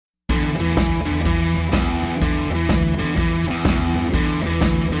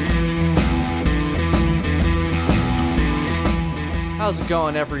How's it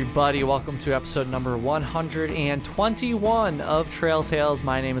going, everybody? Welcome to episode number 121 of Trail Tales.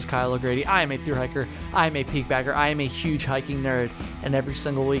 My name is Kyle O'Grady. I am a thru hiker. I am a peak bagger. I am a huge hiking nerd. And every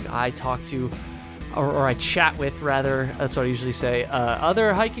single week I talk to, or I chat with, rather, that's what I usually say,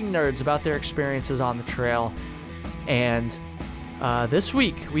 other hiking nerds about their experiences on the trail. And this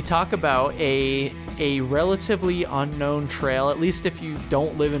week we talk about a relatively unknown trail, at least if you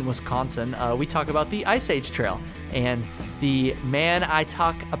don't live in Wisconsin. We talk about the Ice Age Trail. And the man I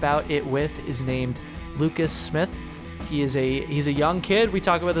talk about it with is named Lucas Smith. He's a young kid. We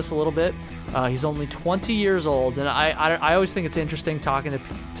talk about this a little bit. He's only 20 years old, and I always think it's interesting talking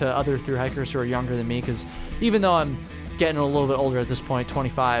to other thru hikers who are younger than me, because even though I'm getting a little bit older at this point,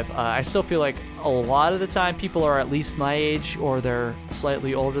 25, I still feel like a lot of the time people are at least my age, or they're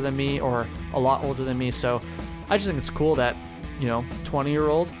slightly older than me, or a lot older than me. So I just think it's cool that,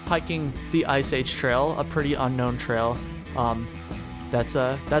 20-year-old hiking the Ice Age Trail, a pretty unknown trail. That's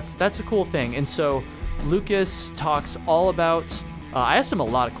a cool thing. And so Lucas talks all about, I asked him a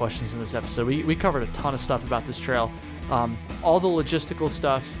lot of questions in this episode. We covered a ton of stuff about this trail. All the logistical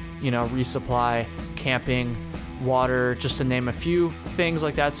stuff, resupply, camping, water, just to name a few things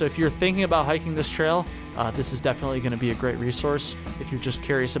like that. So if you're thinking about hiking this trail, this is definitely going to be a great resource. If you're just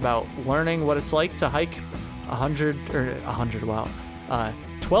curious about learning what it's like to hike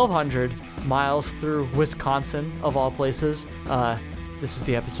 1,200 miles through Wisconsin, of all places, this is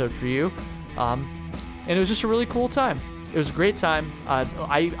the episode for you. And it was just a really cool time. It was a great time.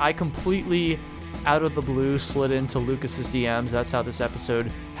 I completely, out of the blue, slid into Lucas's DMs. That's how this episode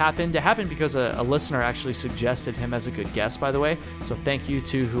happened. It happened because a listener actually suggested him as a good guest, by the way. So thank you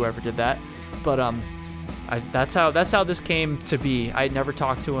to whoever did that. But that's how this came to be. I had never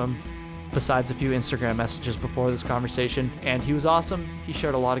talked to him besides a few Instagram messages before this conversation, and he was awesome. He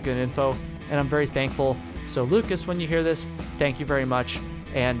shared a lot of good info, and I'm very thankful. So Lucas, when you hear this, thank you very much,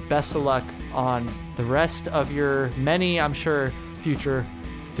 and best of luck on the rest of your many, I'm sure, future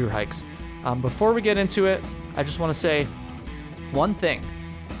thru hikes. Before we get into it, I just want to say one thing.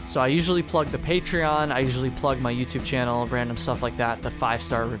 So I usually plug the Patreon, I usually plug my YouTube channel, random stuff like that, the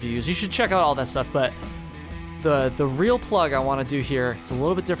 5-star reviews. You should check out all that stuff, but the real plug I want to do here, it's a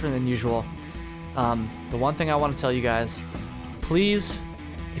little bit different than usual. The one thing I want to tell you guys, please,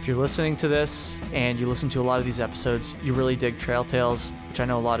 if you're listening to this and you listen to a lot of these episodes, you really dig Trail Tales, which I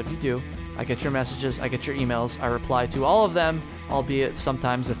know a lot of you do. I get your messages, I get your emails, I reply to all of them, albeit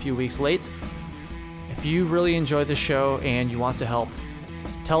sometimes a few weeks late. If you really enjoy the show and you want to help,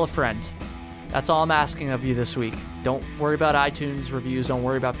 tell a friend. That's all I'm asking of you this week. Don't worry about iTunes reviews, don't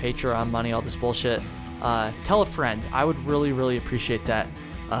worry about Patreon money, all this bullshit. Tell a friend. I would really, really appreciate that.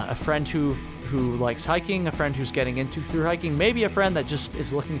 A friend who likes hiking, a friend who's getting into thru hiking, maybe a friend that just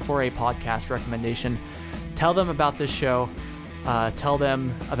is looking for a podcast recommendation. Tell them about this show. Tell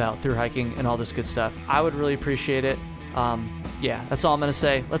them about thru hiking and all this good stuff. I would really appreciate it. Yeah, that's all I'm going to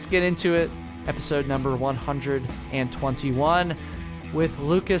say. Let's get into it. Episode number 121 with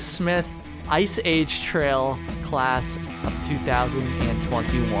Lucas Smith, Ice Age Trail, class of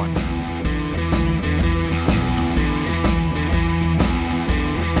 2021.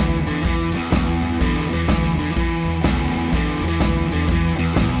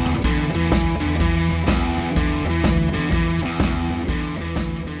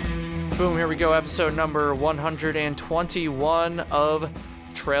 Boom, here we go, episode number 121 of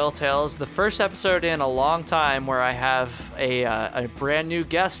Trail Tales, the first episode in a long time where I have a brand new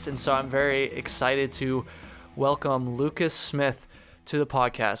guest, and so I'm very excited to welcome Lucas Smith to the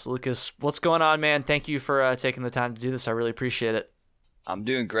podcast. Lucas, what's going on, man? Thank you for taking the time to do this. I really appreciate it. I'm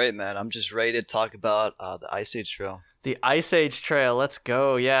doing great, man. I'm just ready to talk about the Ice Age Trail. The Ice Age Trail, let's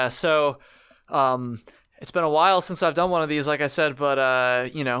go. Yeah, so it's been a while since I've done one of these, like I said, but,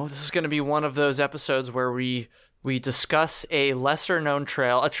 this is going to be one of those episodes where we discuss a lesser-known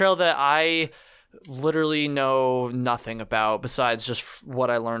trail, a trail that I literally know nothing about besides just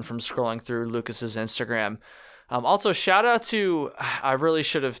what I learned from scrolling through Lucas's Instagram. Also, shout out to, I really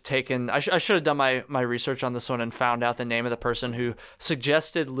should have I should have done my research on this one and found out the name of the person who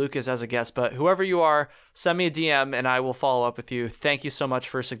suggested Lucas as a guest, but whoever you are, send me a DM and I will follow up with you. Thank you so much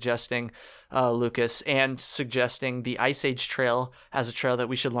for suggesting Lucas and suggesting the Ice Age Trail as a trail that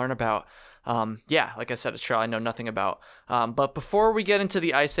we should learn about. Like I said, a trail I know nothing about. But before we get into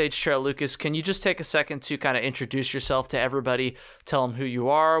the Ice Age Trail, Lucas, can you just take a second to kind of introduce yourself to everybody? Tell them who you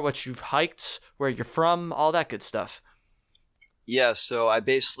are, what you've hiked, where you're from, all that good stuff. Yeah, so I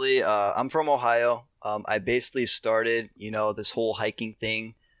basically, I'm from Ohio. I basically started, this whole hiking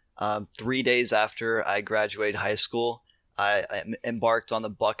thing 3 days after I graduated high school. I embarked on the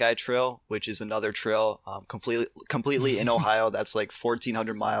Buckeye Trail, which is another trail completely in Ohio. That's like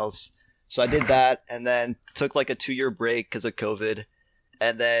 1,400 miles. So I did that, and then took like a 2-year break because of COVID.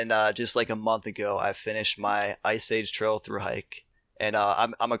 And then just like a month ago, I finished my Ice Age Trail Thru Hike. And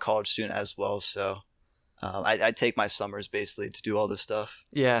I'm a college student as well, so I take my summers basically to do all this stuff.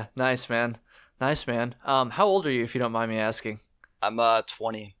 Yeah, nice, man. Nice, man. How old are you, if you don't mind me asking? I'm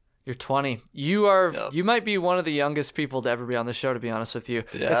 20. You're 20. You are. Yep. You might be one of the youngest people to ever be on the show, to be honest with you.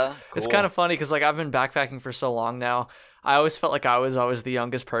 Yeah, it's cool. kind of funny because like I've been backpacking for so long now. I always felt like I was always the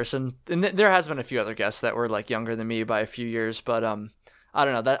youngest person, and there has been a few other guests that were like younger than me by a few years, but I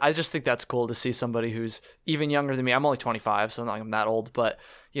don't know. That I just think that's cool to see somebody who's even younger than me. I'm only 25, so I'm not like I'm that old, but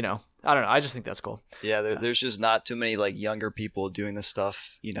you know, I don't know. I just think that's cool. Yeah, there's just not too many like younger people doing this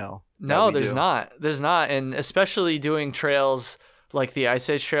stuff, you know. No, there's not. There's not, and especially doing trails like the Ice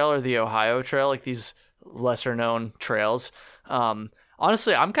Age Trail or the Ohio Trail, like these lesser known trails.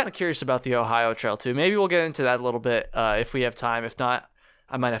 Honestly, I'm kind of curious about the Ohio Trail too. Maybe we'll get into that a little bit if we have time. If not,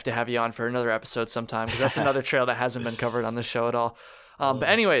 I might have to have you on for another episode sometime because that's another trail that hasn't been covered on the show at all. But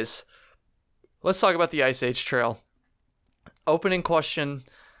anyways, let's talk about the Ice Age Trail. Opening question.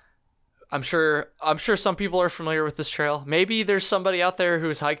 I'm sure some people are familiar with this trail. Maybe there's somebody out there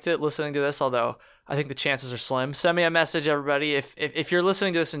who's hiked it listening to this, although I think the chances are slim. Send me a message, everybody. If you're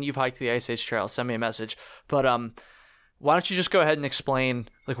listening to this and you've hiked the Ice Age Trail, send me a message. But why don't you just go ahead and explain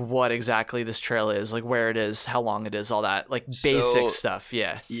like what exactly this trail is, like where it is, how long it is, all that, like basic stuff.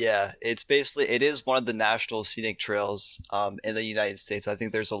 Yeah. Yeah, it is one of the national scenic trails in the United States. I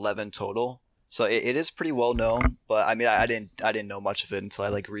think there's 11 total. So it is pretty well known, but I mean I didn't know much of it until I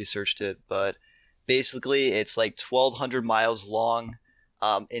like researched it. But basically it's like 1,200 miles long,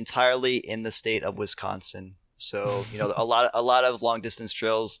 entirely in the state of Wisconsin. So you know a lot of long distance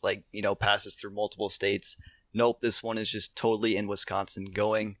trails like you know passes through multiple states. Nope, this one is just totally in Wisconsin,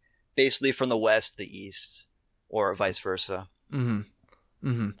 going basically from the west to the east, or vice versa.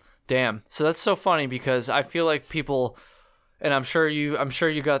 Damn. So that's so funny because I feel like people. And I'm sure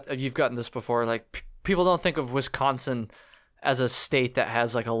you've gotten this before. Like people don't think of Wisconsin as a state that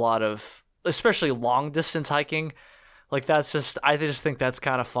has like a lot of, especially long distance hiking. Like that's just, I just think that's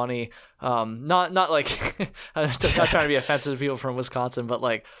kind of funny. Not like I'm not trying to be offensive to people from Wisconsin, but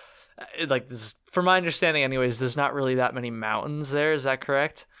like this, from my understanding, anyways, there's not really that many mountains there. Is that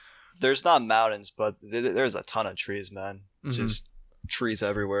correct? There's not mountains, but there's a ton of trees, man. Just trees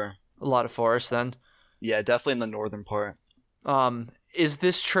everywhere. A lot of forest, then. Yeah, definitely in the northern part. Is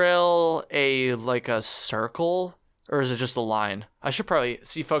this trail like a circle or is it just a line? I should probably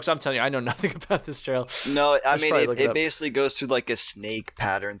see, folks. I'm telling you, I know nothing about this trail. No, I mean it basically goes through like a snake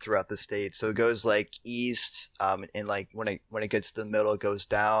pattern throughout the state. So it goes like east, and like when it gets to the middle, it goes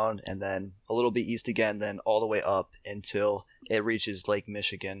down, and then a little bit east again, then all the way up until it reaches Lake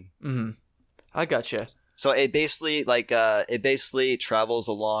Michigan. I gotcha. So it basically travels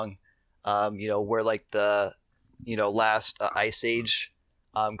along, you know, where like the last ice age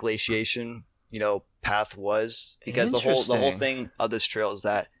glaciation path was, because the whole thing of this trail is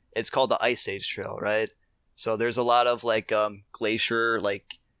that it's called the Ice Age Trail, right? So there's a lot of like glacier, like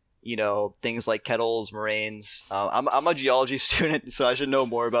things like kettles, moraines. I'm a geology student, so I should know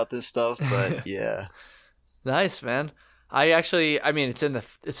more about this stuff, but yeah. Nice, man. I mean it's in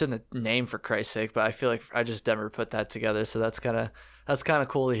the name, for Christ's sake, but I feel like I just never put that together, so that's kind of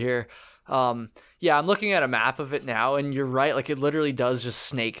cool to hear. Yeah, I'm looking at a map of it now, and you're right. Like, it literally does just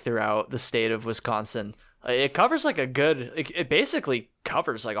snake throughout the state of Wisconsin. It covers like it basically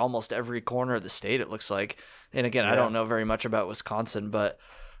covers like almost every corner of the state, it looks like. And again, yeah. I don't know very much about Wisconsin, but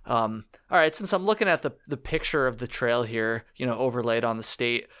all right, since I'm looking at the picture of the trail here, overlaid on the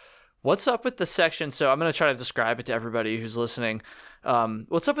state, what's up with the section? So I'm going to try to describe it to everybody who's listening.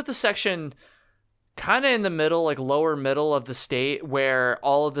 What's up with the section kind of in the middle, like lower middle of the state, where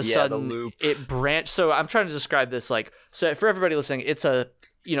all of a sudden it branched? So I'm trying to describe this, like, so for everybody listening, it's a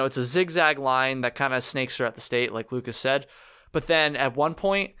zigzag line that kind of snakes throughout the state, like Lucas said. But then at one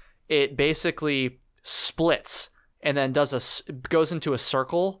point, it basically splits and then goes into a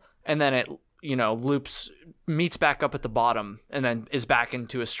circle, and then it, meets back up at the bottom and then is back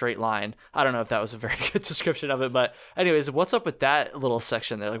into a straight line. I don't know if that was a very good description of it, but anyways, what's up with that little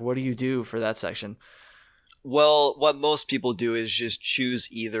section there? Like, what do you do for that section? Well, what most people do is just choose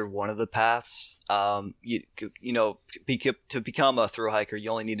either one of the paths. To become a thru hiker, you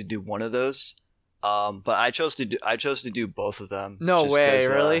only need to do one of those. But I chose to do both of them. No way,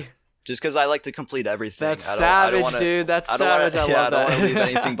 really? Just because I like to complete everything. That's savage, dude. That's savage. I love that. I don't want to leave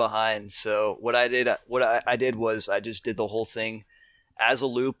anything behind. So what I did was I just did the whole thing as a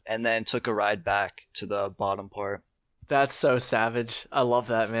loop and then took a ride back to the bottom part. That's so savage. I love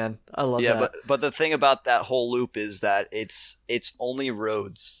that, man. I love Yeah, that. but the thing about that whole loop is that it's only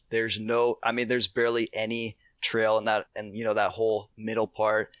roads. There's no, I mean, there's barely any trail in that, and that whole middle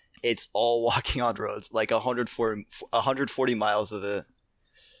part. It's all walking on roads, like 140 miles of it.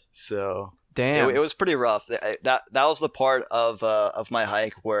 So it Damn. was pretty rough. That was the part of my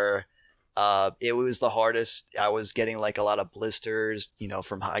hike where it was the hardest. I was getting like a lot of blisters,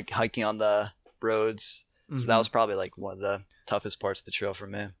 from hiking on the roads. So that Mhm. was probably like one of the toughest parts of the trail for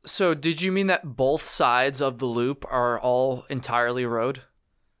me. So did you mean that both sides of the loop are all entirely road?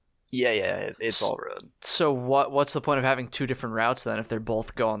 Yeah, it's all road. So what's the point of having two different routes then if they're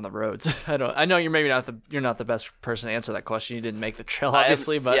both go on the roads? I know you're not the best person to answer that question. You didn't make the trail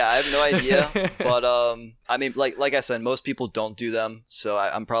obviously, but I have no idea. But I mean, like I said, most people don't do them, so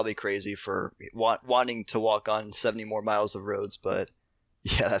I'm probably crazy for wanting to walk on 70 more miles of roads. But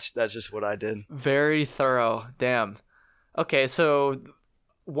yeah, that's just what I did. very thorough. Damn. Okay, so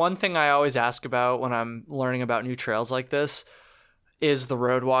one thing I always ask about when I'm learning about new trails like this is the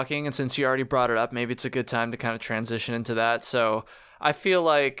road walking. And since you already brought it up, maybe it's a good time to kind of transition into that. So I feel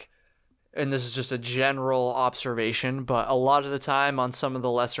like, and this is just a general observation, but a lot of the time on some of the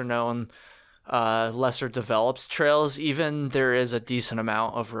lesser known, lesser developed trails, even there is a decent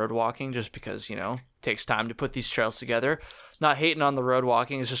amount of road walking just because, it takes time to put these trails together. Not hating on the road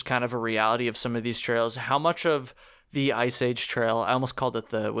walking, it's just kind of a reality of some of these trails. How much of the Ice Age Trail, I almost called it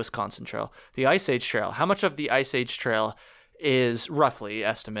the Wisconsin Trail, the Ice Age Trail, how much of the Ice Age Trail is roughly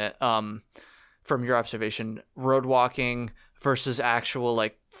estimate from your observation road walking versus actual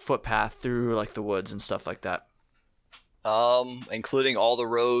like footpath through like the woods and stuff like that? Including all the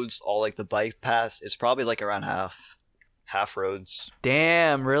roads, all like the bike paths, it's probably like around half roads.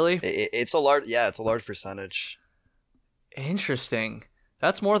 Damn, really? It's a large percentage. Interesting.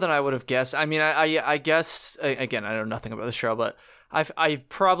 That's more than I would have guessed. I mean, I guessed, again, I know nothing about the show, but I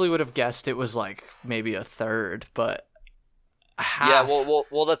probably would have guessed it was like maybe a third, but half. Yeah,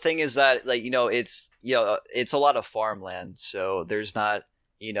 well, the thing is that like it's a lot of farmland, so there's not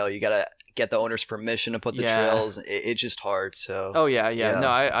you gotta get the owner's permission to put the trails. It's just hard. So. Oh yeah. No,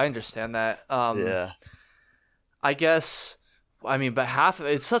 I understand that. Yeah. I guess. I mean, but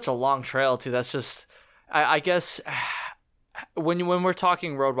it's such a long trail too. That's just. I guess. When we're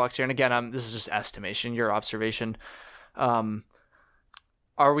talking road walks here, and again, this is just estimation, your observation.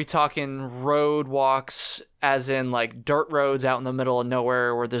 Are we talking road walks as in like dirt roads out in the middle of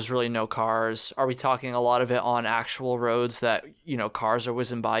nowhere where there's really no cars? Are we talking a lot of it on actual roads that, cars are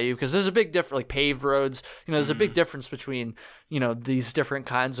whizzing by you? Because there's a big difference, like paved roads, there's a big difference between, these different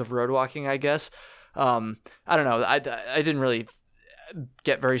kinds of road walking, I guess. I don't know. I didn't really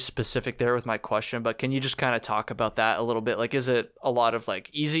get very specific there with my question, but can you just kind of talk about that a little bit? Like, is it a lot of like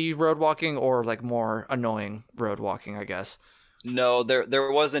easy road walking or like more annoying road walking, I guess? No,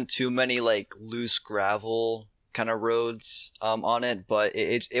 there wasn't too many like loose gravel kind of roads on it, but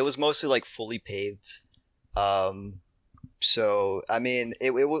it was mostly like fully paved. So I mean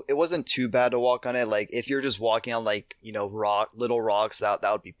it wasn't too bad to walk on it. Like if you're just walking on like little rocks, that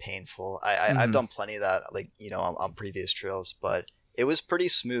would be painful. I've done plenty of that like on previous trails, but it was pretty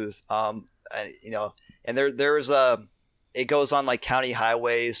smooth. And there's it goes on like county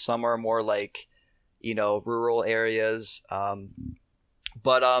highways. Some are more like rural areas.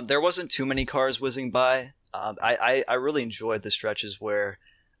 But there wasn't too many cars whizzing by. I really enjoyed the stretches where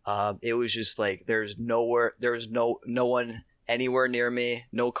it was just like there was no one anywhere near me,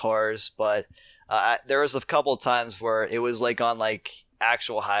 no cars. But there was a couple of times where it was like on like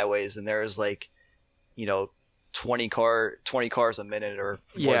actual highways, and there was like 20 cars a minute or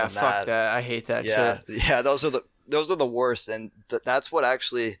more than fuck that. that. I hate that shit. Yeah, those are the worst, and that's what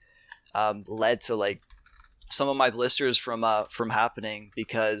actually led to like some of my blisters from happening,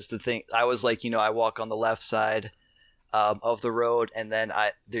 because the thing I was like I walk on the left side of the road, and then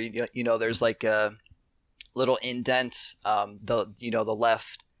there's like a little indent. The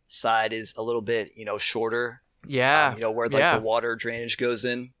left side is a little bit shorter. Yeah. Where like the water drainage goes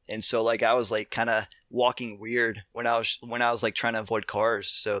in, and so like I was like kind of walking weird when I was like trying to avoid cars,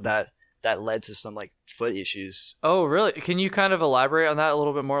 so that led to some like foot issues. Oh, really? Can you kind of elaborate on that a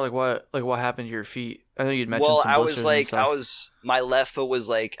little bit more? Like what happened to your feet? I know you'd mentioned some blisters and stuff. My left foot was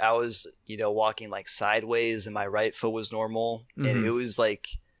like, I was, walking like sideways, and my right foot was normal. Mm-hmm. And it was like,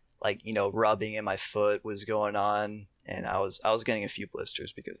 rubbing in my foot was going on, and I was getting a few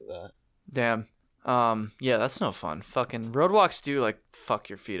blisters because of that. Damn. Yeah, that's no fun. Fucking road walks do like fuck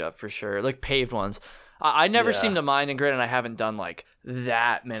your feet up for sure. Like paved ones. I never seem to mind, and granted, I haven't done like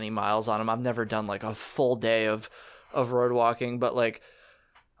that many miles on them. I've never done like a full day of road walking, but like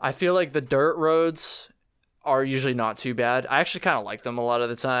I feel like the dirt roads are usually not too bad. I actually kind of like them a lot of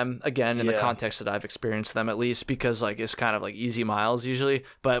the time, again, in the Yeah. context that I've experienced them, at least, because like it's kind of like easy miles usually.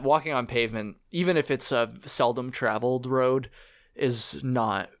 But walking on pavement, even if it's a seldom traveled road, is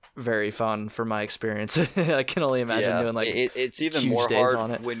not very fun from my experience. I can only imagine doing like it's even huge more days on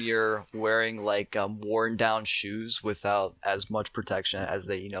hard it. when you're wearing like worn down shoes without as much protection as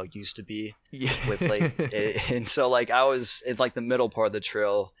they used to be Yeah. with like and so like I was in like the middle part of the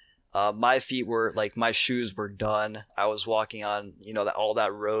trail. My feet were like my shoes were done. I was walking on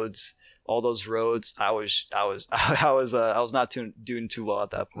all those roads. I was not doing too well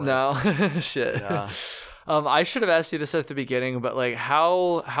at that point. No. Shit. Yeah. I should have asked you this at the beginning, but like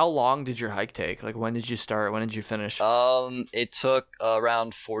how long did your hike take? Like when did you start? When did you finish? It took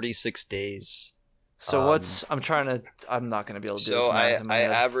around 46 days. So I'm not gonna be able to do this So math in my I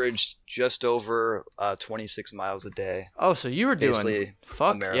head. averaged just over 26 miles a day. Oh, so you were doing Basically a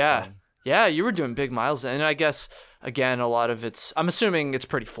fuck yeah. marathon. Yeah, you were doing big miles, and I guess again a lot of I'm assuming it's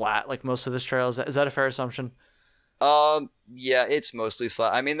pretty flat, like most of this trail. Is that a fair assumption? Yeah, it's mostly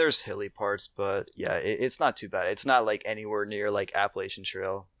flat. I mean, there's hilly parts, but yeah, it's not too bad. It's not like anywhere near like Appalachian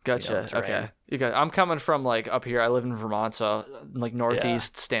Trail. Gotcha. Terrain. Okay. I'm coming from like up here. I live in Vermont, so like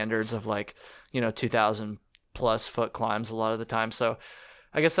northeast standards of like 2,000 plus foot climbs a lot of the time. So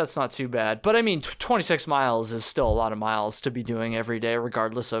I guess that's not too bad. But I mean, 26 miles is still a lot of miles to be doing every day,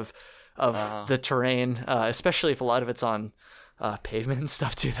 regardless of the terrain, especially if a lot of it's on pavement and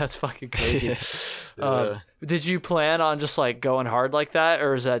stuff too. That's fucking crazy. Yeah. Did you plan on just like going hard like that,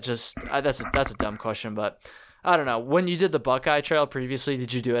 or is that just that's a dumb question, but I don't know. When you did the Buckeye Trail previously,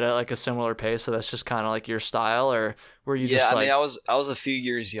 did you do it at like a similar pace? So that's just kind of like your style, or were you just I like? mean, I was a few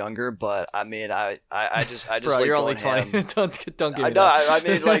years younger, but I mean, I just Bro, like you're only going 20. ham. Don't give I me know. that. I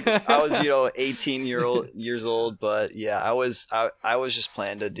mean, like I was 18 years old, but yeah, I was just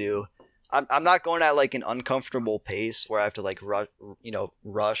planning to do. I'm not going at like an uncomfortable pace where I have to like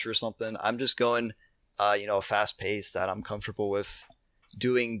rush or something. I'm just going, a fast pace that I'm comfortable with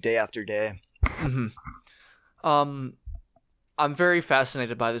doing day after day. hmm I'm very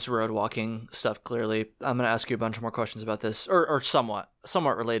fascinated by this road walking stuff. Clearly, I'm going to ask you a bunch more questions about this, or somewhat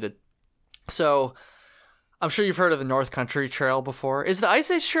related. So, I'm sure you've heard of the North Country Trail before. Is the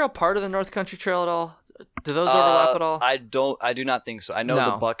Ice Age Trail part of the North Country Trail at all? Do those overlap at all? I do not think so. I know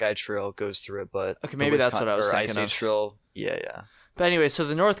No. the Buckeye Trail goes through it, but Okay, maybe that's what I was thinking Ice of. Age Trail, yeah. But anyway, so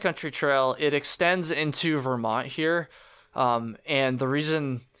the North Country Trail, it extends into Vermont here. And the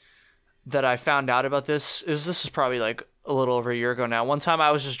reason that I found out about this is probably like a little over a year ago now. One time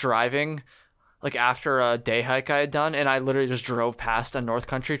I was just driving like after a day hike I had done, and I literally just drove past a North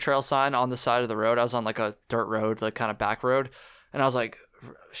Country Trail sign on the side of the road. I was on like a dirt road, like kind of back road. And I was like,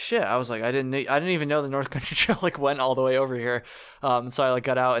 shit, I was like, I didn't even know the North Country Trail like went all the way over here. So I like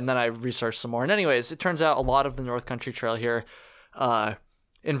got out and then I researched some more. And anyways, it turns out a lot of the North Country Trail here,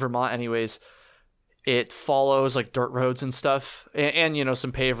 in Vermont anyways, it follows like dirt roads and stuff and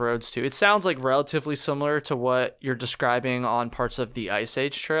some paved roads too. It sounds like relatively similar to what you're describing on parts of the Ice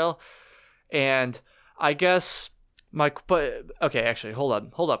Age Trail. And I guess actually,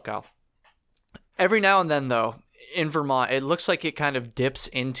 hold up, Kyle. Every now and then though, in Vermont, it looks like it kind of dips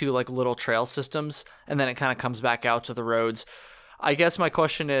into like little trail systems and then it kind of comes back out to the roads. I guess my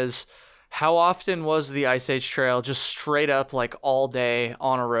question is, how often was the Ice Age Trail just straight up like all day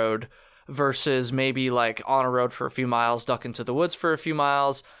on a road versus maybe like on a road for a few miles, duck into the woods for a few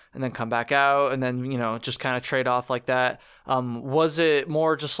miles and then come back out and then, just kind of trade off like that? Was it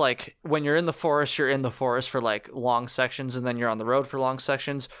more just like when you're in the forest for like long sections and then you're on the road for long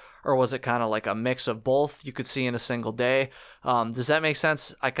sections? Or was it kind of like a mix of both you could see in a single day? Does that make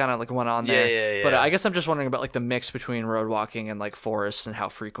sense? I kind of like went on there. Yeah. But I guess I'm just wondering about like the mix between road walking and like forests and how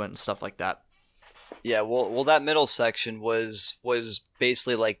frequent and stuff like that. Yeah, well, that middle section was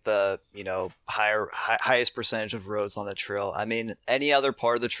basically like the highest percentage of roads on the trail. I mean, any other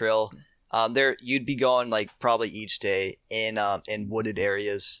part of the trail, there you'd be going like probably each day in wooded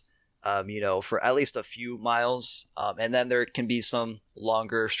areas, for at least a few miles, and then there can be some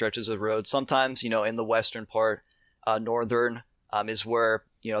longer stretches of road. Sometimes, in the western part, northern, is where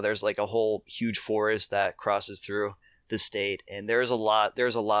there's like a whole huge forest that crosses through the state, and there's a lot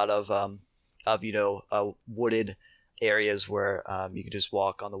of wooded areas where you could just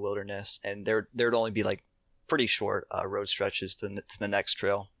walk on the wilderness, and there'd only be like pretty short road stretches to the next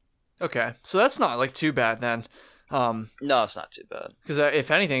trail. Okay, so that's not like too bad then. No, it's not too bad. Because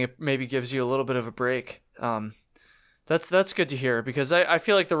if anything, it maybe gives you a little bit of a break. That's good to hear, because I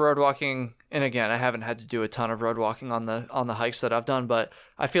feel like the road walking, and again, I haven't had to do a ton of road walking on the hikes that I've done, but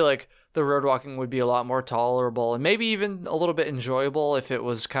I feel like the road walking would be a lot more tolerable and maybe even a little bit enjoyable if it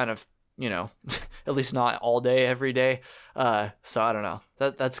was kind of at least not all day, every day. So I don't know.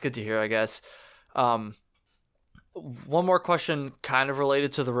 That's good to hear, I guess. One more question kind of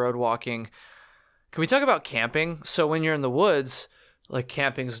related to the road walking. Can we talk about camping? So when you're in the woods, like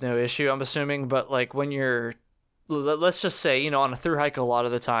camping's no issue, I'm assuming, but like when you're, let's just say, on a thru hike a lot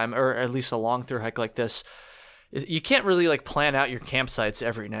of the time, or at least a long thru hike like this, you can't really like plan out your campsites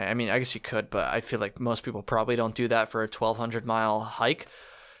every night. I mean, I guess you could, but I feel like most people probably don't do that for a 1,200-mile hike.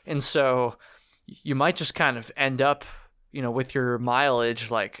 And so you might just kind of end up, with your mileage,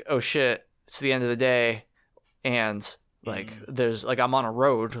 like, oh shit, it's the end of the day. And like, there's like, I'm on a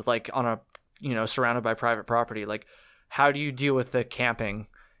road, like on a, surrounded by private property. Like, how do you deal with the camping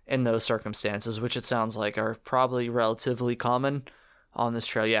in those circumstances, which it sounds like are probably relatively common on this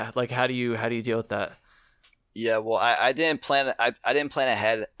trail? Yeah. Like, how do you deal with that? Yeah, well, I didn't plan I didn't plan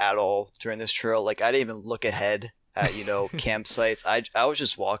ahead at all during this trail. Like I didn't even look ahead at, campsites. I was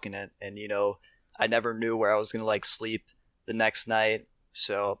just walking it, and I never knew where I was gonna like sleep the next night.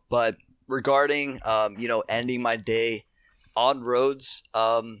 So, but regarding ending my day on roads,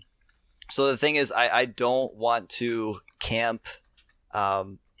 so the thing is I don't want to camp.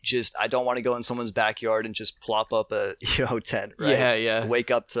 I don't want to go in someone's backyard and just plop up a tent, right? Yeah.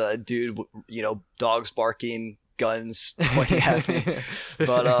 Wake up to a dude, dogs barking, guns pointing at me.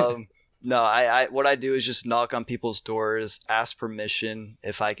 But no, I what I do is just knock on people's doors, ask permission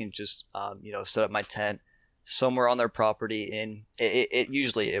if I can just set up my tent somewhere on their property, and it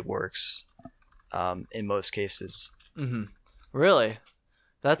usually it works in most cases. Mm-hmm. Really?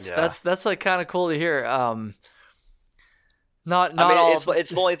 That's like kind of cool to hear. Not I mean, all.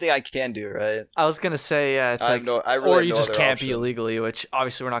 It's the only thing I can do, right? I was gonna say, yeah, it's like, or you just camp illegally, which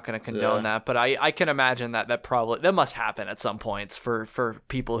obviously we're not gonna condone that. But I can imagine that probably that must happen at some points for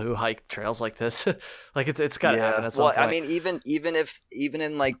people who hike trails like this. Like it's gotta happen at some point. Well, I mean, even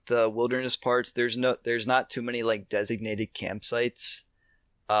in like the wilderness parts, there's not too many like designated campsites.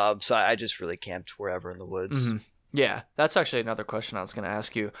 So I just really camped wherever in the woods. Mm-hmm. Yeah, that's actually another question I was gonna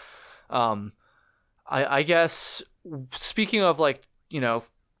ask you. I guess speaking of like,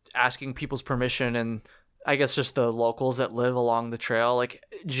 asking people's permission, and I guess just the locals that live along the trail, like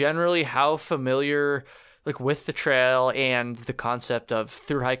generally how familiar like with the trail and the concept of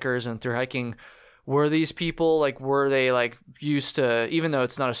thru hikers and thru hiking were these people? Like, were they like used to, even though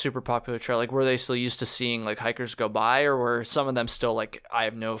it's not a super popular trail, like were they still used to seeing like hikers go by, or were some of them still like, I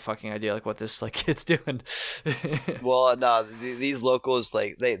have no fucking idea like what this like kid's doing? Well, no, these locals,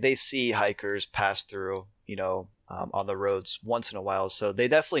 like they see hikers pass through, on the roads once in a while, so they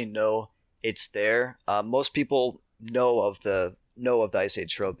definitely know it's there. Most people know of the Ice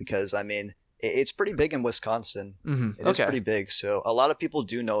Age Trail because I mean it's pretty big in Wisconsin. Mm-hmm. It is pretty big, so a lot of people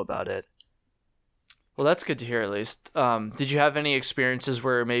do know about it. Well, that's good to hear at least. Did you have any experiences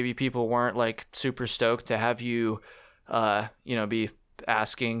where maybe people weren't like super stoked to have you, be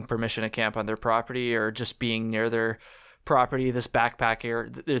asking permission to camp on their property, or just being near their property, this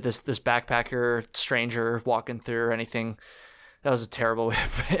backpacker stranger walking through, or anything? That was a terrible way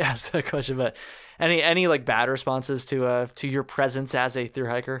to ask that question, but any like bad responses to your presence as a thru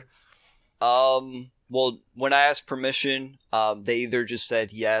hiker? Well, when I asked permission, they either just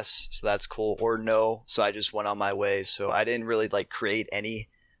said yes, so that's cool, or no, so I just went on my way. So I didn't really like create any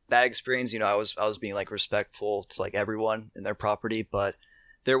bad experience. I was being like respectful to like everyone in their property, but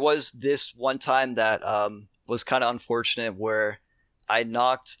there was this one time that was kind of unfortunate where I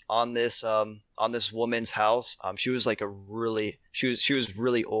knocked on this woman's house. She was like she was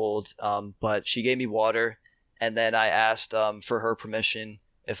really old, but she gave me water, and then I asked for her permission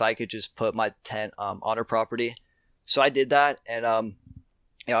if I could just put my tent on her property. So I did that, and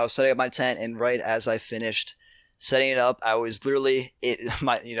I was setting up my tent, and right as I finished setting it up, I was literally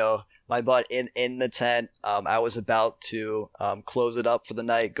my butt in the tent. I was about to close it up for the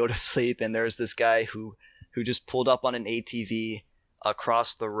night, go to sleep, and there's this guy who just pulled up on an ATV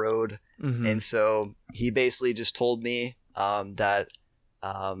across the road. Mm-hmm. And so he basically just told me that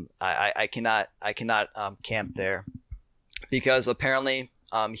I cannot camp there because apparently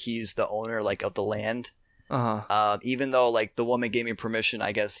he's the owner like of the land. Uh-huh. Even though like the woman gave me permission,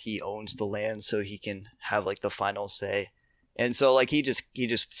 I guess he owns the land, so he can have like the final say. And so like he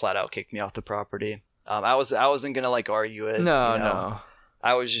just flat out kicked me off the property. I wasn't gonna like argue it. No.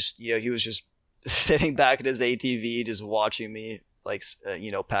 I was just he was just sitting back at his ATV, just watching me like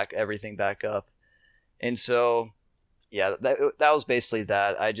pack everything back up. And so yeah, that was basically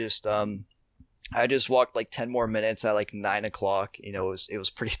that. I just walked like 10 more minutes at like 9 o'clock. It was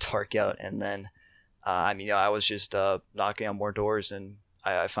pretty dark out, and then I was just knocking on more doors, and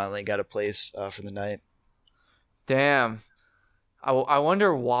I finally got a place for the night. Damn. I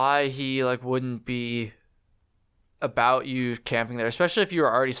wonder why he like wouldn't be about you camping there, especially if you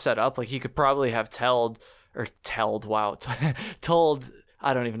were already set up. Like he could probably have told, I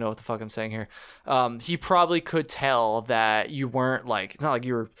don't even know what the fuck I'm saying here. He probably could tell that you weren't like, it's not like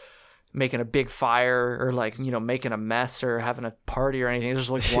you were making a big fire or like, you know, making a mess or having a party or anything. It's just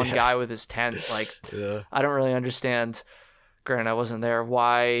like one guy with his tent. Like, I don't really understand. Granted, I wasn't there,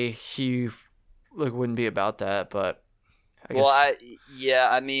 why he like wouldn't be about that, but I guess.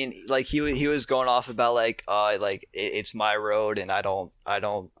 I mean, like he was going off about like it's my road and I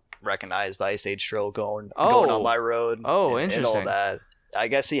don't recognize the Ice Age Trail going on my road. Oh, and interesting. all that. I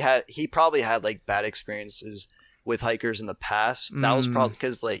guess he probably had like bad experiences with hikers in the past. That was probably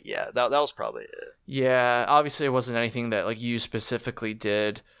because like that was probably it. Yeah, obviously it wasn't anything that like you specifically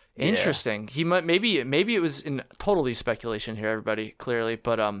did. Interesting. He might maybe it was in totally speculation here, everybody, clearly,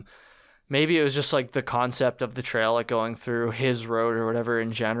 but maybe it was just like the concept of the trail, like going through his road or whatever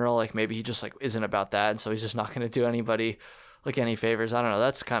in general. Like maybe he just like isn't about that, and so he's just not going to do anybody like any favors. I don't know.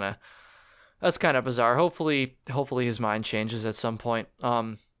 That's kind of bizarre. Hopefully his mind changes at some point.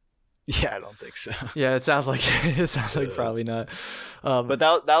 Yeah, I don't think so. Yeah, it sounds like probably not. But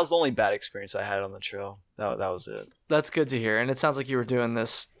that was the only bad experience I had on the trail. That was it. That's good to hear, and it sounds like you were doing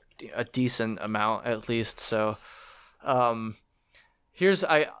this a decent amount at least. So, here's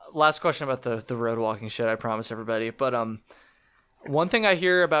last question about the road walking shit. I promise everybody. But one thing I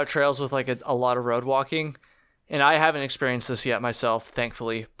hear about trails with like a lot of road walking, and I haven't experienced this yet myself,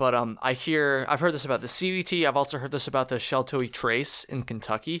 thankfully. But I've heard this about the CVT. I've also heard this about the Sheltoe Trace in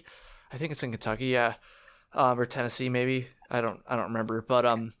Kentucky. I think it's in Kentucky, yeah, or Tennessee maybe. I don't remember.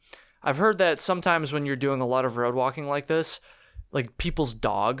 But I've heard that sometimes when you're doing a lot of road walking like this, like people's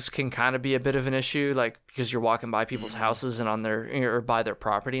dogs can kind of be a bit of an issue, like because you're walking by people's houses and on their or by their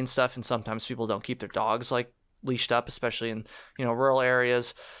property and stuff, and sometimes people don't keep their dogs like leashed up, especially in rural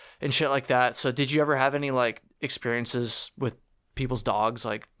areas and shit like that. So did you ever have any like experiences with people's dogs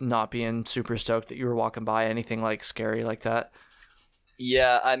like not being super stoked that you were walking by, anything like scary like that?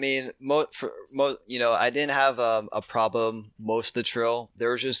 Yeah, I mean, I didn't have a problem most of the trail. There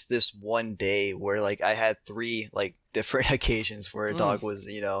was just this one day where like I had 3 like different occasions where a dog was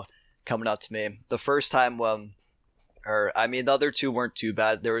coming up to me. The first time, the other 2 weren't too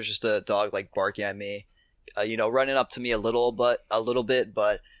bad. There was just a dog like barking at me, running up to me a little bit,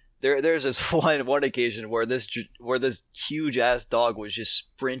 but there's this one occasion where this huge ass dog was just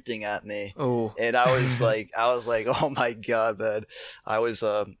sprinting at me. Oh. And I was like, oh my god, man. I was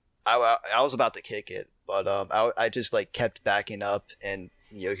about to kick it, but I just like kept backing up, and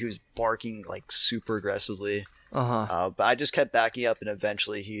he was barking like super aggressively. But I just kept backing up, and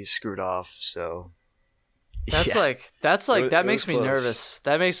eventually he screwed off. So that makes me close. nervous.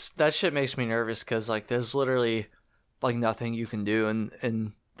 That shit makes me nervous because like there's literally like nothing you can do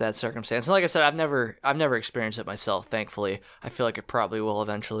in that circumstance. And like I said, I've never experienced it myself, thankfully. I feel like it probably will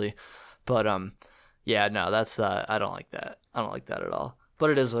eventually. But yeah, no, that's I don't like that. I don't like that at all. But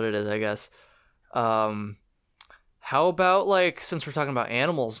it is what it is, I guess. How about like, since we're talking about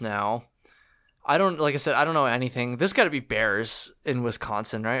animals now, like I said, I don't know anything. There's got to be bears in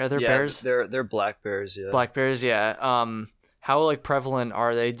Wisconsin, right? Are there bears? They're black bears, yeah. Black bears, yeah. How like prevalent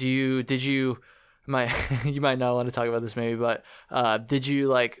are they? You might not want to talk about this maybe, but did you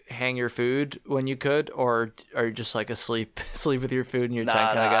like hang your food when you could, or are you just like asleep with your food in your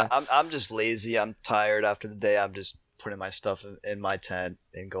tent kind of guy? I'm just lazy. I'm tired after the day. I'm just putting my stuff in my tent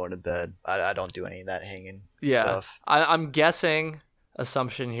and going to bed. I don't do any of that hanging stuff. I'm guessing,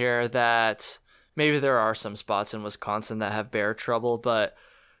 assumption here, that maybe there are some spots in Wisconsin that have bear trouble, but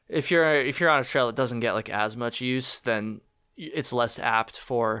if you're on a trail that doesn't get like as much use, then it's less apt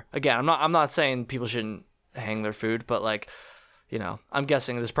for, again, I'm not saying people shouldn't hang their food, but like, I'm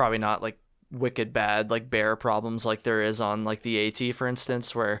guessing there's probably not like wicked bad like bear problems like there is on like the AT, for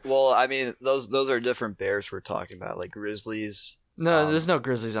instance, where, well, I mean, those are different bears we're talking about, like grizzlies. No, there's no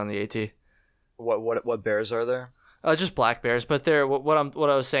grizzlies on the AT. What bears are there? Just black bears, but what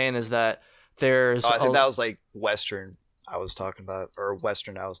I was saying is that there's I think that was like western I was talking about, or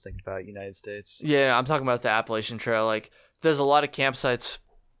western I was thinking about, United States. Yeah, I'm talking about the Appalachian Trail. Like there's a lot of campsites.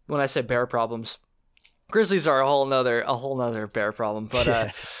 When I say bear problems, grizzlies are a whole nother bear problem.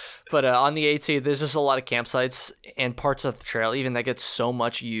 But but on the AT, there's just a lot of campsites and parts of the trail even that get so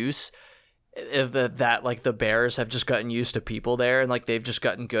much use that like the bears have just gotten used to people there, and like they've just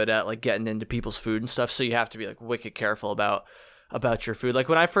gotten good at like getting into people's food and stuff. So you have to be like wicked careful about your food. Like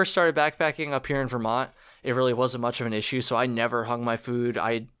when I first started backpacking up here in Vermont, it really wasn't much of an issue. So I never hung my food.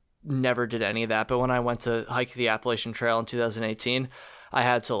 I never did any of that. But when I went to hike the Appalachian Trail in 2018, I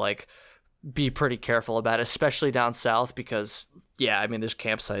had to like be pretty careful about it, especially down south, because yeah, I mean, there's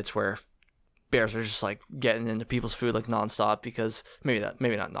campsites where bears are just like getting into people's food like nonstop, because maybe not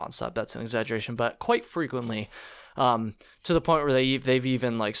nonstop, that's an exaggeration, but quite frequently, to the point where they've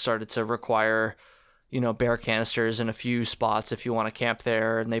even like started to require, bear canisters in a few spots if you want to camp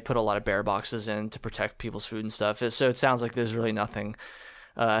there, and they put a lot of bear boxes in to protect people's food and stuff. So it sounds like there's really nothing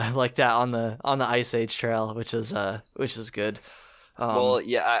like that on the Ice Age Trail, which is good. Well,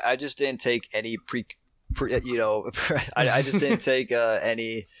 yeah, I just didn't take any I just didn't take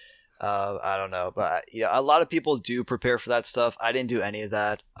any. I don't know, but a lot of people do prepare for that stuff. I didn't do any of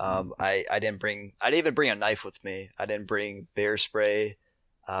that. I didn't even bring a knife with me. I didn't bring bear spray.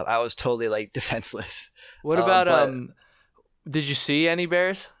 I was totally like defenseless. What about did you see any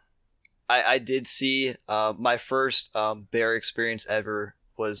bears? I did see my first bear experience ever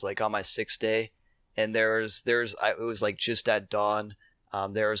was like on my 6th day, and it was like just at dawn.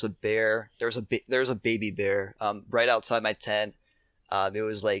 There was a bear. There was a baby bear right outside my tent. It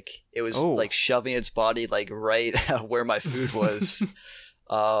was like shoving its body like right where my food was,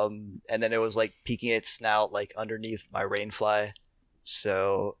 and then it was like peeking its snout like underneath my rainfly.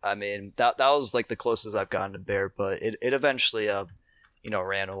 So I mean that was like the closest I've gotten to bear, but it eventually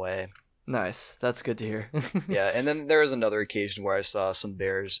ran away. Nice, that's good to hear. Yeah, and then there was another occasion where I saw some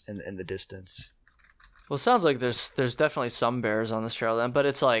bears in the distance. Well, it sounds like there's definitely some bears on this trail then, but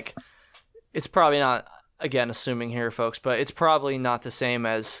it's probably not. Again, assuming here, folks, but it's probably not the same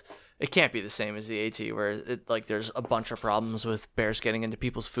as, it can't be the same as the AT, where there's a bunch of problems with bears getting into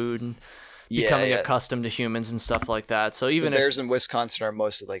people's food and becoming accustomed to humans and stuff like that. So even the bears in Wisconsin are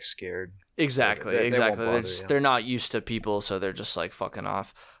mostly like scared. Exactly. They're not used to people, so they're just like fucking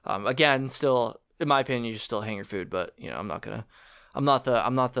off. Again, still, in my opinion, you should still hang your food, but I'm not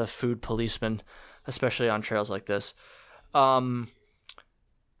the food policeman, especially on trails like this.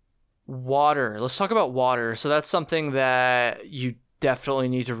 Water. Let's talk about water. So that's something that you definitely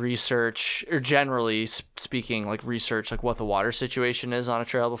need to research, or generally speaking, like research like what the water situation is on a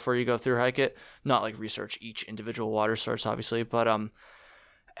trail before you go through hike it. Not like research each individual water source, obviously, but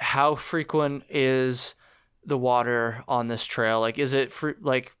how frequent is the water on this trail? Like, is it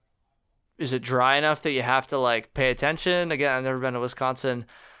is it dry enough that you have to like pay attention? Again, I've never been to Wisconsin.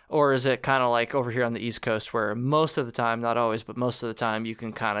 Or is it kind of like over here on the East Coast where most of the time, not always, but most of the time you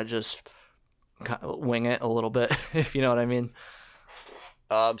can kind of just wing it a little bit, if you know what I mean?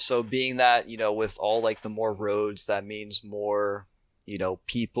 So being that, with all like the more roads, that means more,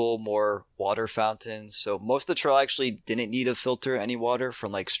 people, more water fountains. So most of the trail actually didn't need to filter any water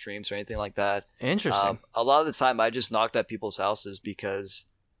from like streams or anything like that. Interesting. A lot of the time I just knocked at people's houses because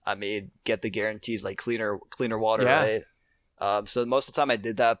get the guaranteed like cleaner water, right? So most of the time I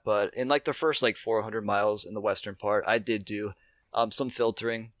did that, but in like the first like 400 miles in the western part, I did do some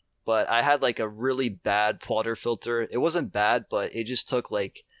filtering, but I had like a really bad water filter. It wasn't bad, but it just took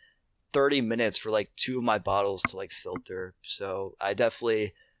like 30 minutes for like 2 of my bottles to like filter. So I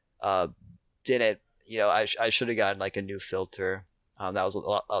definitely didn't, I should have gotten like a new filter. That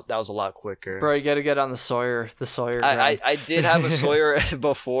was a lot quicker. Bro, you got to get on the Sawyer. I did have a Sawyer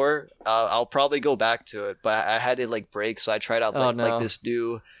before. I'll probably go back to it, but I had it like break, so I tried out like this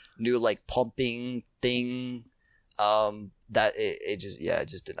new like pumping thing. That it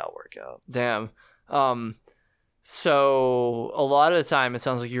just did not work out. Damn. So a lot of the time, it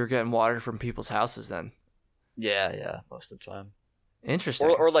sounds like you were getting water from people's houses then. Yeah, most of the time. Interesting.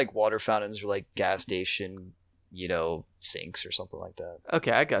 Or like water fountains or like gas station, sinks or something like that.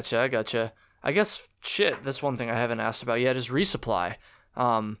 Okay, I gotcha. I guess, that's one thing I haven't asked about yet is resupply.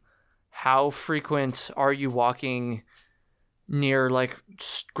 How frequent are you walking near like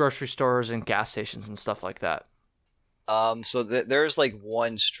grocery stores and gas stations and stuff like that? So there's like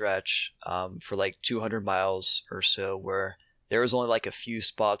one stretch for like 200 miles or so where there was only like a few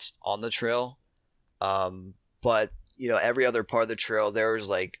spots on the trail. But every other part of the trail there was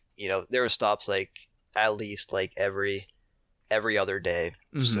like, there were stops like at least like every other day.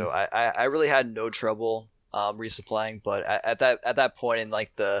 Mm-hmm. So I really had no trouble resupplying, but at that point in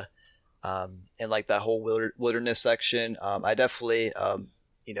like the in like that whole wilderness section, I definitely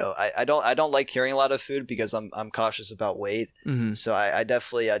I don't like carrying a lot of food because I'm cautious about weight. Mm-hmm. So I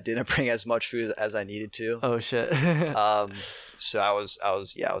definitely didn't bring as much food as I needed to. Oh shit. So I was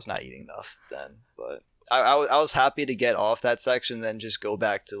not eating enough then, but I was happy to get off that section and then just go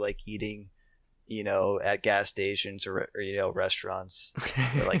back to like eating at gas stations or restaurants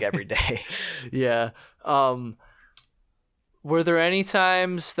like every day. Yeah. Were there any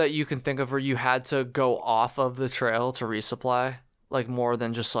times that you can think of where you had to go off of the trail to resupply? Like more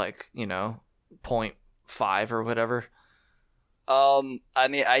than just like, 0.5 or whatever? I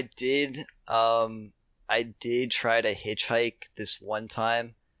mean, I did try to hitchhike this one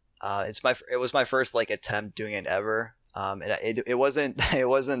time. It was my first like attempt doing it ever. And it wasn't it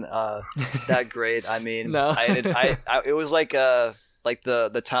wasn't that great. I mean, No. it was like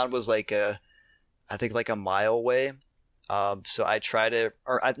the town was like I think like a mile away. So I tried to,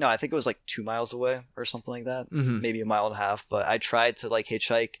 no, I think it was like 2 miles away or something like that, Hmm. maybe a mile and a half. But I tried to like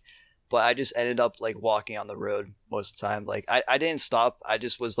hitchhike, but I just ended up like walking on the road most of the time. Like I didn't stop. I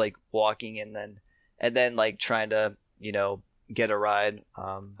just was like walking and then like trying to, get a ride.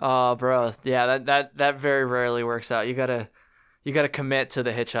 Oh, bro, yeah, that very rarely works out. You gotta commit to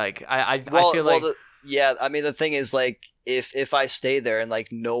the hitchhike. I feel like Yeah, I mean the thing is like if I stay there and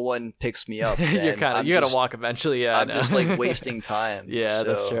like no one picks me up, you're then you gotta walk eventually. Yeah, I I'm know. just like wasting time. Yeah,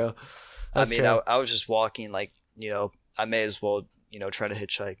 that's So, true. I That's mean, true. I was just walking like, I may as well, try to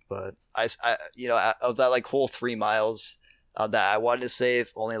hitchhike, but of that like whole 3 miles that I wanted to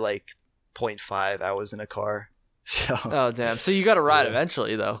save, only like point 0.5 I was in a car. So Oh, damn. So you got to ride yeah.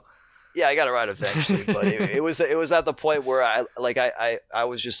 eventually, though. Yeah, I got a ride eventually, but it was at the point where I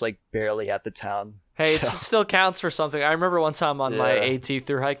was just like barely at the town. Hey, it So still counts for something. I remember one time on my yeah. AT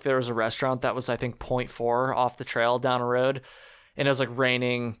through hike, there was a restaurant that was, I think, point 0.4 off the trail down a road. And it was like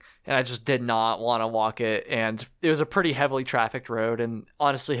raining, and I just did not want to walk it. And it was a pretty heavily trafficked road. And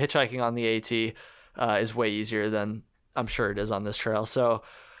honestly, hitchhiking on the AT is way easier than I'm sure it is on this trail. So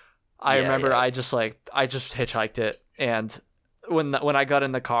I Yeah, remember yeah. I just hitchhiked it. And when I got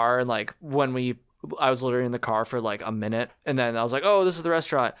in the car and like I was literally in the car for like a minute, and then I was like, oh, this is the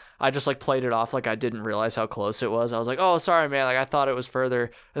restaurant. I just like played it off like I didn't realize how close it was. I was like, oh, sorry, man. Like I thought it was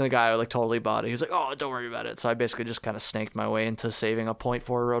further. And the guy like totally bought it. He's like, oh, don't worry about it. So I basically just kind of snaked my way into saving a point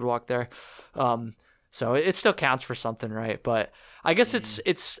 0.4 road walk there. So it still counts for something, right? But I guess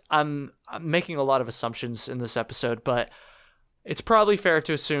I'm making a lot of assumptions in this episode, but it's probably fair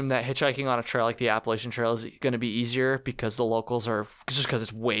to assume that hitchhiking on a trail like the Appalachian Trail is going to be easier because the locals are just because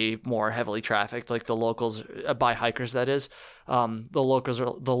it's way more heavily trafficked. Like the locals, by hikers, that is, the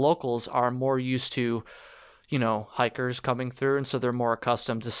locals are more used to, hikers coming through, and so they're more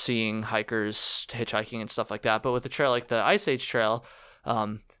accustomed to seeing hikers hitchhiking and stuff like that. But with a trail like the Ice Age Trail,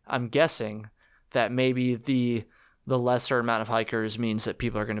 I'm guessing that maybe the lesser amount of hikers means that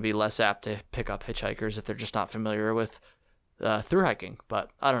people are going to be less apt to pick up hitchhikers if they're just not familiar with through hiking.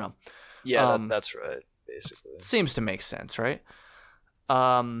 But I don't know. Yeah, that's right, basically. Seems to make sense, right?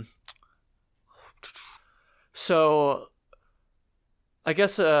 So I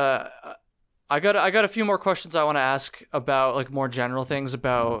guess I got a few more questions I want to ask about like more general things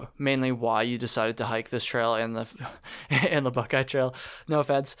about mainly why you decided to hike this trail and the Buckeye Trail. No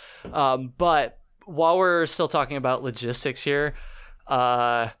offense, but while we're still talking about logistics here,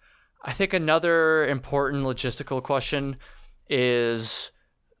 I think another important logistical question is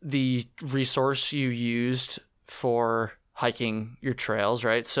the resource you used for hiking your trails,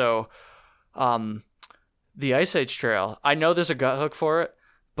 right? So, the Ice Age Trail, I know there's a gut hook for it,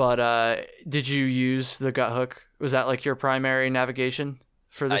 but did you use the gut hook? Was that like your primary navigation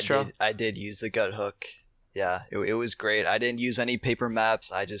for this trail? I did use the gut hook. Yeah, it was great. I didn't use any paper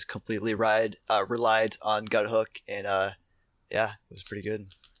maps. I just completely relied on gut hook, and yeah, it was pretty good.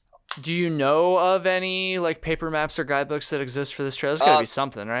 Do you know of any like paper maps or guidebooks that exist for this trail? There's gotta be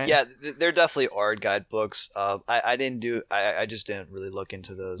something, right? Yeah, there definitely are guidebooks. I just didn't really look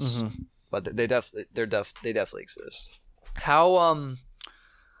into those, but they definitely exist. How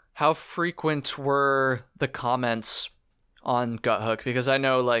frequent were the comments on gut hook? Because I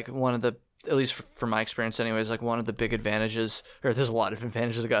know like one of the, at least from my experience anyways, like one of the big advantages, or there's a lot of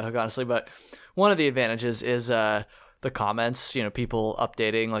advantages of gut hook honestly, but one of the advantages is the comments, people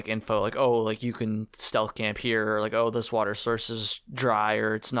updating like info, like, oh, like you can stealth camp here, or like, oh, this water source is dry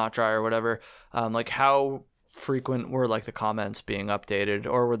or it's not dry or whatever. Like how frequent were like the comments being updated,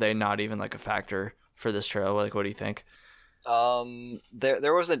 or were they not even like a factor for this trail? Like, what do you think?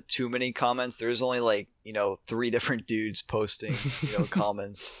 There wasn't too many comments. There was only like 3 different dudes posting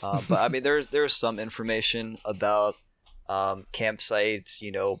comments. But I mean there's some information about campsites,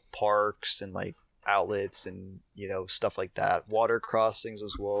 parks and like outlets and stuff like that, water crossings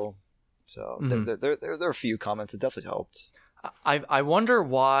as well. So there are a few comments that definitely helped. I wonder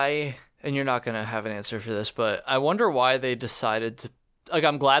why, and you're not gonna have an answer for this, but I wonder why they decided to, like,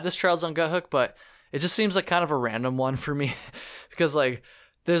 I'm glad this trail's on gut hook, but it just seems like kind of a random one for me because like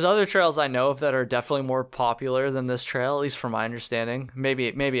there's other trails I know of that are definitely more popular than this trail, at least from my understanding.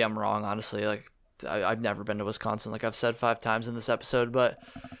 Maybe I'm wrong, honestly. Like I've never been to Wisconsin, like I've said 5 times in this episode, but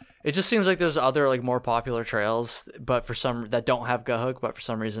it just seems like there's other like more popular trails, but that don't have gut hook, but for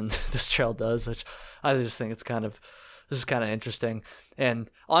some reason this trail does, which I just think it's kind of This is kind of interesting.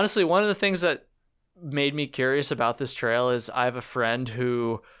 And honestly, one of the things that made me curious about this trail is I have a friend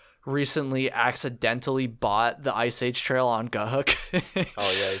who recently accidentally bought the Ice Age Trail on Guthook.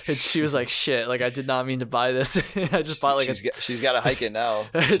 Oh yeah. And she was like, shit, like I did not mean to buy this. I just bought like she's got to hike it now.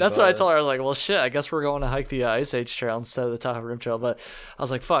 That's what I told her. I was like, well shit, I guess we're going to hike the Ice Age Trail instead of the Tahoe Rim Trail. But I was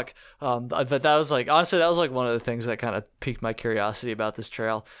like, fuck. But that was like, honestly, that was like one of the things that kind of piqued my curiosity about this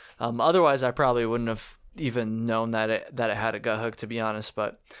trail. Otherwise I probably wouldn't have even known that it had a Guthook, to be honest.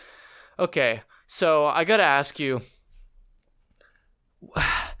 But okay, so I gotta ask you,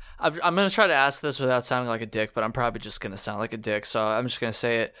 I'm going to try to ask this without sounding like a dick, but I'm probably just going to sound like a dick, so I'm just going to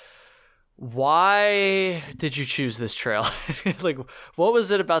say it. Why did you choose this trail? Like, what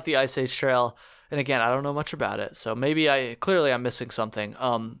was it about the Ice Age Trail? And again, I don't know much about it, so maybe I'm missing something.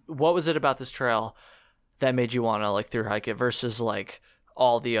 What was it about this trail that made you want to, like, thru hike it versus, like,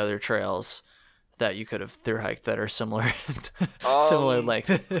 all the other trails that you could have thru hiked that are similar, similar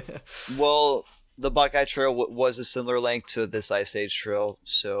length? Well, the Buckeye Trail was a similar length to this Ice Age Trail,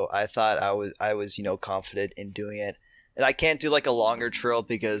 so I thought I was confident in doing it. And I can't do like a longer trail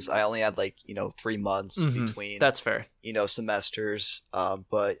because I only had like 3 months between. That's fair. Semesters.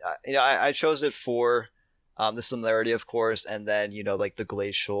 But I chose it for the similarity, of course, and then like the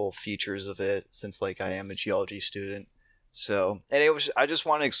glacial features of it, since like I am a geology student. So, and I just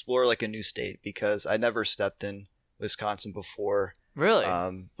want to explore like a new state because I never stepped in Wisconsin before. Really?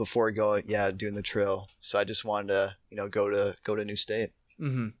 Before doing the trail. So I just wanted to, go to a new state.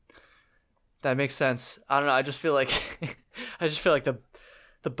 Mm-hmm. That makes sense. I don't know. I just feel like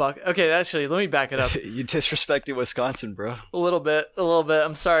the buck. Okay, actually, let me back it up. You disrespected Wisconsin, bro. A little bit.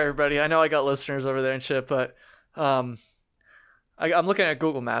 I'm sorry, everybody. I know I got listeners over there and shit, but I'm looking at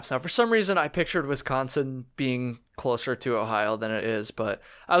Google Maps now. For some reason, I pictured Wisconsin being closer to Ohio than it is. But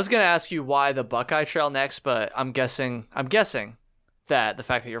I was gonna ask you why the Buckeye Trail next, but I'm guessing that the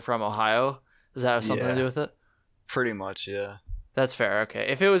fact that you're from Ohio, does that have something to do with it? Pretty much, yeah. That's fair. Okay.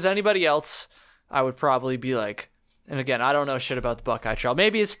 If it was anybody else, I would probably be like, and again, I don't know shit about the Buckeye Trail.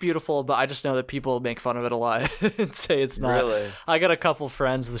 Maybe it's beautiful, but I just know that people make fun of it a lot and say it's not. Really? I got a couple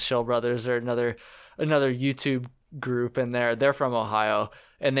friends, the Shill Brothers, or another YouTube group, and they're from Ohio,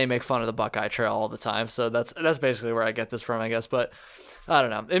 and they make fun of the Buckeye Trail all the time. So that's basically where I get this from, I guess. But I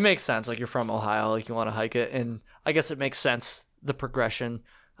don't know. It makes sense. Like, you're from Ohio, like you want to hike it, and I guess it makes sense, the progression,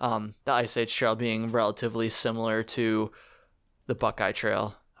 the Ice Age Trail being relatively similar to the Buckeye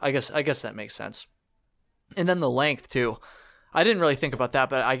Trail. I guess that makes sense. And then the length too. I didn't really think about that,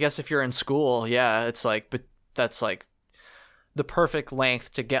 but I guess if you're in school, yeah, it's like, but that's like the perfect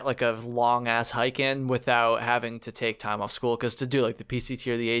length to get like a long ass hike in without having to take time off school. Because to do like the PCT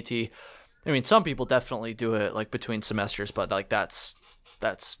or the AT, I mean, some people definitely do it like between semesters, but like that's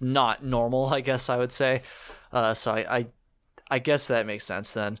not normal, I guess I would say. So I guess that makes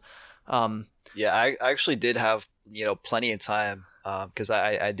sense then. Yeah, I actually did have, plenty of time because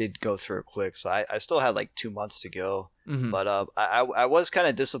I did go through it quick. So I still had like 2 months to go. Mm-hmm. But I was kind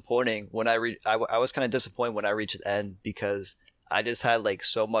of disappointing when I was kind of disappointed when I reached the end because I just had like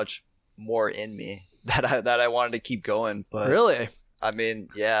so much more in me that I wanted to keep going. But really? I mean,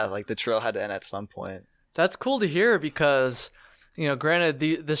 yeah, like the trail had to end at some point. That's cool to hear because,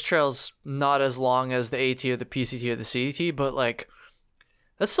 granted, this trail's not as long as the AT or the PCT or the CT, but like,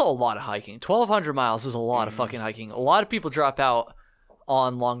 that's still a lot of hiking. 1,200 miles is a lot of fucking hiking. A lot of people drop out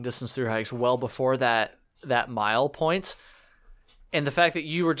on long distance thru hikes well before that mile point. And the fact that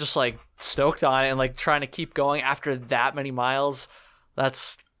you were just like stoked on it and like trying to keep going after that many miles,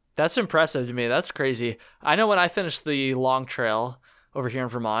 that's impressive to me. That's crazy. I know when I finished the long trail over here in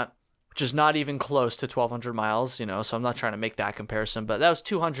Vermont, which is not even close to 1,200 miles, so I'm not trying to make that comparison, but that was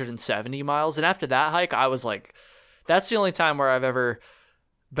 270 miles. And after that hike, I was like, that's the only time where I've ever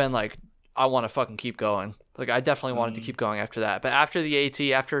been like, I want to fucking keep going. Like, I definitely wanted to keep going after that. But after the AT,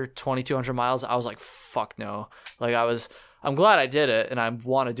 after 2,200 miles, I was like, fuck no. Like, I'm glad I did it, and I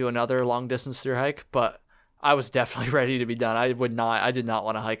want to do another long distance thru hike, but I was definitely ready to be done. I did not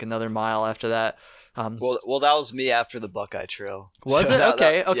want to hike another mile after that. Well, that was me after the Buckeye Trail. Was it?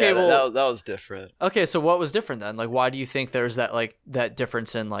 Okay. Yeah, well, that was different. Okay, so what was different then? Like, why do you think there's that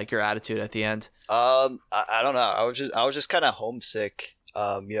difference in like your attitude at the end? I don't know. I was just kind of homesick.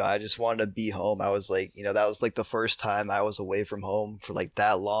 I just wanted to be home. I was like, that was like the first time I was away from home for like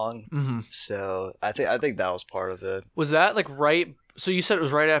that long. Mm-hmm. So I think that was part of it. Was that like right? So you said it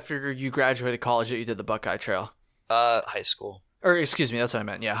was right after you graduated college that you did the Buckeye Trail? High school. Or excuse me, that's what I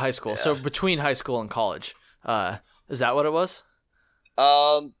meant. Yeah, high school. Yeah. So between high school and college, is that what it was?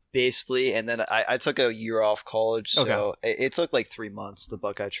 Basically, and then I took a year off college, so okay. it took like 3 months, the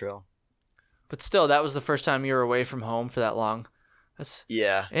Buckeye Trail. But still, that was the first time you were away from home for that long. That's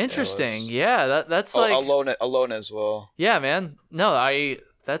Yeah, interesting. Yeah, that's like alone as well. Yeah, man. No,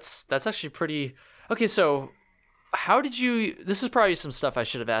 that's actually pretty. Okay, so how did you? This is probably some stuff I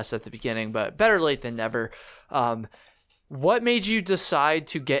should have asked at the beginning, but better late than never. What made you decide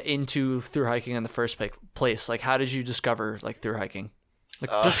to get into thru hiking in the first place? Like, how did you discover like thru hiking? Like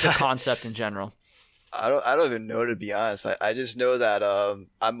just the concept in general. I don't even know, to be honest. I just know that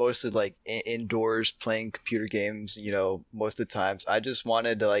I'm mostly like indoors playing computer games, most of the times. I just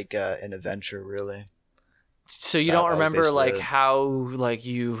wanted to like an adventure, really. So you don't remember like how like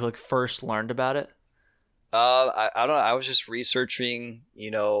you like first learned about it? I don't know. I was just researching,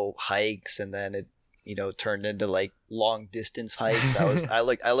 hikes, and then it turned into like long distance hikes. I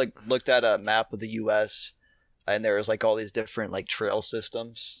looked at a map of the US, and there was like all these different like trail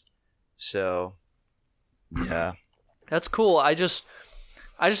systems. So yeah. That's cool. I just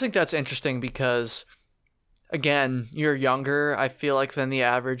think that's interesting because, again, you're younger, I feel like, than the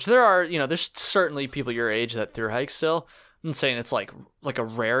average. There are, there's certainly people your age that thru hike still. I'm not saying it's like a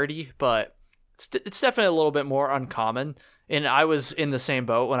rarity, but it's definitely a little bit more uncommon. And I was in the same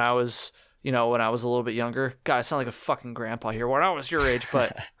boat when I was, when I was a little bit younger. God, I sound like a fucking grandpa here. When I was your age,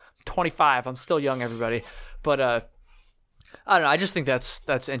 but I'm 25. I'm still young, everybody. But I don't know. I just think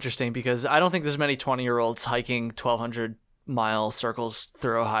that's interesting because I don't think there's many 20-year-olds hiking 1,200-mile circles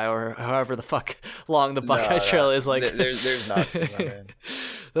through Ohio or however the fuck long the Buckeye Trail is. Like, there's not too many.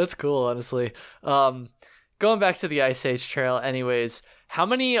 That's cool, honestly. Going back to the Ice Age Trail, anyways, how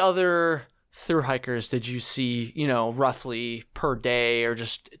many other thru hikers did you see, roughly per day or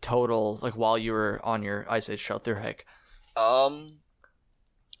just total, like while you were on your Ice Age Trail thru hike?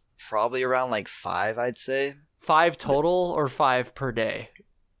 Probably around like 5, I'd say. 5 total or 5 per day?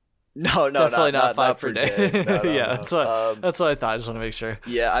 No, definitely not 5 per day. No, yeah, that's what I thought. I just want to make sure.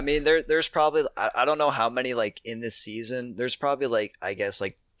 Yeah, I mean, there's probably I don't know how many like in this season. There's probably like I guess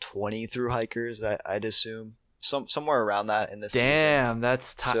like 20 thru hikers. I'd assume somewhere around that in this season. Damn,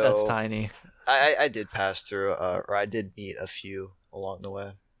 that's tiny. I did pass through, or I did meet a few along the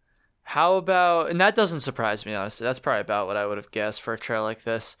way. How about, and that doesn't surprise me, honestly. That's probably about what I would have guessed for a trail like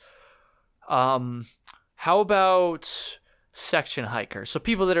this. How about section hikers? So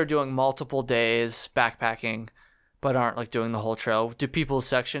people that are doing multiple days backpacking, but aren't like doing the whole trail. Do people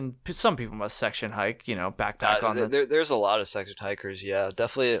some people must section hike, backpack on there's a lot of section hikers. Yeah,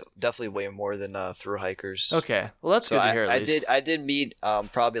 definitely way more than thru hikers. Okay. Well, that's good to hear. At least. I did meet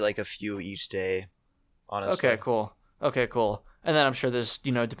probably like a few each day, honestly. Okay, cool. And then I'm sure there's,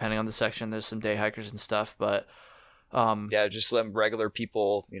 depending on the section, there's some day hikers and stuff, but yeah, just some regular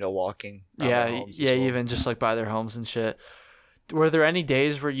people, walking around their homes yeah, as well. even just like by their homes and shit. Were there any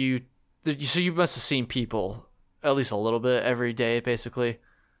days where you must have seen people at least a little bit every day, basically?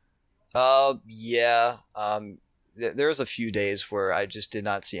 Yeah. There was a few days where I just did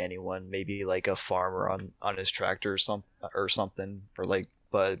not see anyone. Maybe like a farmer on his tractor or something, or like.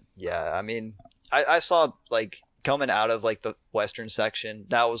 But yeah, I mean, I saw like coming out of like the western section.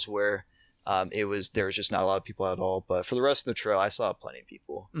 That was where there was just not a lot of people at all. But for the rest of the trail, I saw plenty of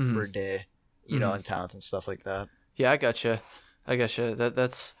people per day, in towns and stuff like that. Yeah, I gotcha.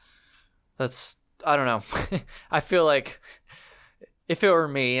 That's I don't know. I feel like if it were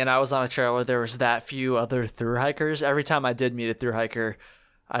me and I was on a trail where there was that few other thru hikers, every time I did meet a thru hiker,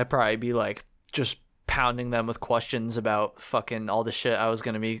 I'd probably be like just pounding them with questions about fucking all the shit I was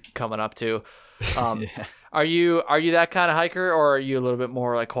going to be coming up to. Yeah. Are you that kind of hiker, or are you a little bit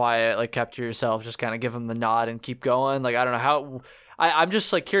more like quiet, like kept to yourself, just kind of give them the nod and keep going? Like, I don't know how. I'm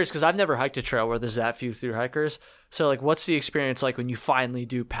just like curious because I've never hiked a trail where there's that few thru hikers. So like, what's the experience like when you finally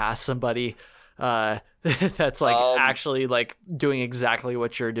do pass somebody that's like actually like doing exactly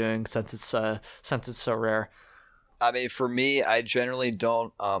what you're doing, since it's so rare? I mean, for me, I generally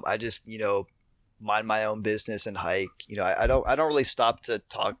don't. I just mind my own business and hike. I don't really stop to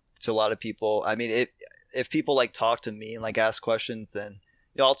talk to a lot of people. I mean, if people like talk to me and like ask questions, then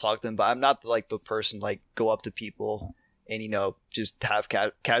I'll talk to them. But I'm not like the person like go up to people and just have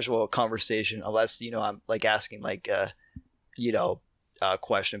casual conversation, unless I'm like asking like a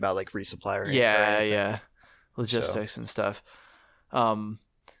question about like resupply or anything. Logistics and stuff. Damn,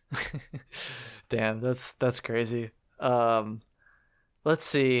 that's crazy. Let's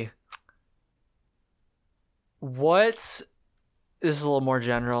see. This is a little more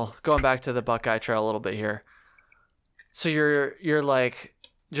general. Going back to the Buckeye Trail a little bit here. So you're like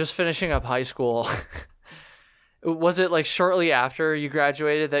just finishing up high school. Was it like shortly after you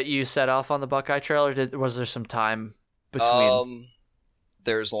graduated that you set off on the Buckeye Trail, or was there some time between?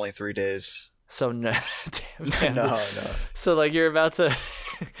 There's only 3 days. So no, damn. No. So like you're about to.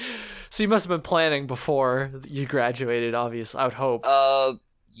 So So you must have been planning before you graduated, obviously. I would hope.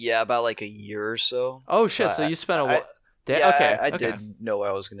 Yeah, about like a year or so. Oh shit! So you spent a while. Yeah, Okay. I Okay. did know what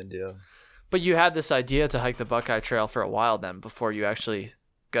I was gonna do. But you had this idea to hike the Buckeye Trail for a while then, before you actually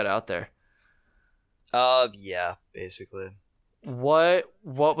got out there. Yeah, basically. What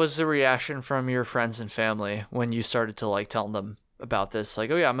was the reaction from your friends and family when you started to like tell them about this? Like,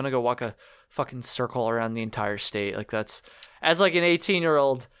 oh yeah, I'm gonna go walk a fucking circle around the entire state. Like that's as like an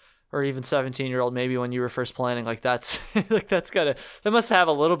 18-year-old or even 17-year-old, maybe when you were first planning, like that's like that must have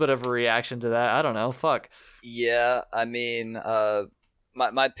a little bit of a reaction to that. I don't know. Fuck. Yeah, I mean,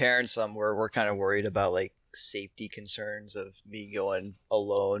 my parents were kind of worried about like safety concerns of me going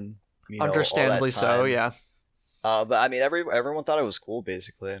alone, all Understandably that so, time. yeah. But I mean, everyone thought it was cool,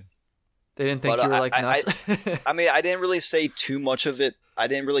 basically. They didn't think you were like nuts. I mean, I didn't really say too much of it. I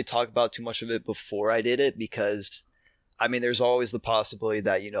didn't really talk about too much of it before I did it because, I mean, there's always the possibility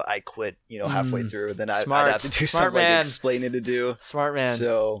that I quit, halfway through, then I'd have to do some like explaining to do. Smart man.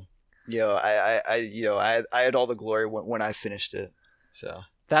 So, I had all the glory when I finished it. So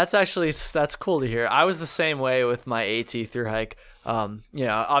that's cool to hear. I was the same way with my AT through hike.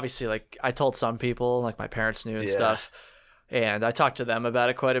 Obviously, like I told some people, like my parents knew and stuff, and I talked to them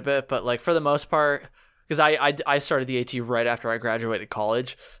about it quite a bit. But like for the most part, because I started the AT right after I graduated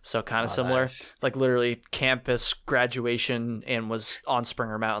college, so kind of similar. Nice. Like literally campus graduation, and was on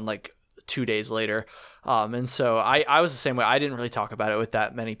Springer Mountain like 2 days later. And so I was the same way. I didn't really talk about it with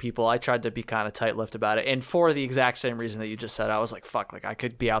that many people. I tried to be kind of tight-lipped about it. And for the exact same reason that you just said, I was like, fuck, like I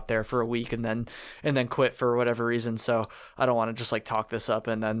could be out there for a week and then quit for whatever reason. So I don't want to just like talk this up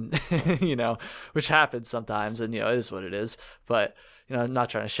and then, which happens sometimes, and it is what it is. But, I'm not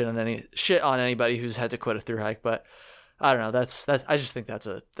trying to shit on anybody who's had to quit a thru hike, but I don't know. That's I just think that's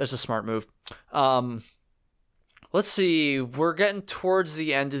a smart move. Let's see. We're getting towards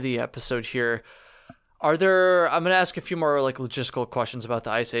the end of the episode here. I'm going to ask a few more like logistical questions about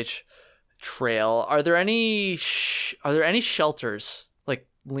the Ice Age Trail. Are there any shelters, like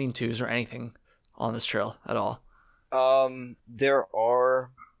lean-tos or anything on this trail at all? There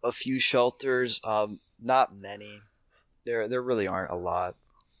are a few shelters, not many. There really aren't a lot.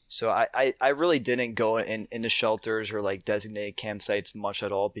 So I really didn't go into shelters or like designated campsites much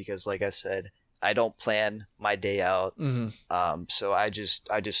at all because like I said, I don't plan my day out. Mm-hmm. So I just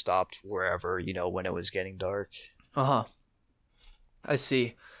stopped wherever, when it was getting dark. Uh-huh. I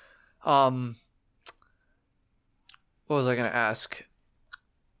see. What was I going to ask?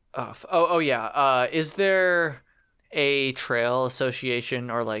 Yeah. Is there a trail association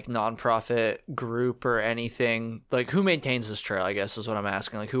or like nonprofit group or anything? Like who maintains this trail, I guess is what I'm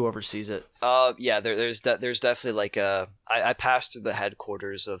asking. Like who oversees it? Yeah, there's definitely like I passed through the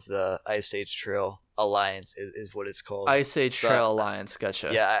headquarters of the Ice Age Trail Alliance is what it's called. Ice Age Trail Alliance, gotcha.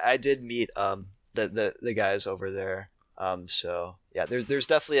 Yeah, I did meet the guys over there. So yeah, there's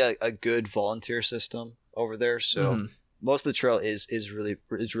definitely a good volunteer system over there. So most of the trail is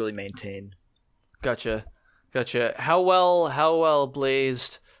really maintained. Gotcha. How well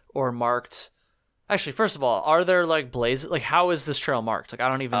blazed or marked? Actually, first of all, are there like blazes? Like, how is this trail marked? Like, I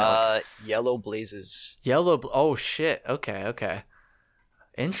don't even know. Yellow blazes. Oh shit. Okay.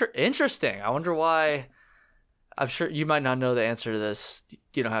 Interesting. I wonder why. I'm sure you might not know the answer to this.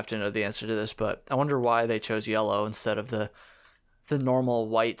 You don't have to know the answer to this, but I wonder why they chose yellow instead of the normal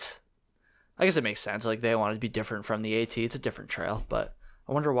white. I guess it makes sense. Like they wanted to be different from the AT. It's a different trail, but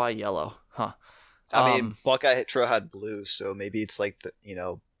I wonder why yellow. Huh. I mean, Buckeye Trail had blue, so maybe it's like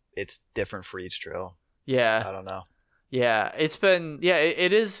it's different for each trail. Yeah. I don't know. Yeah, it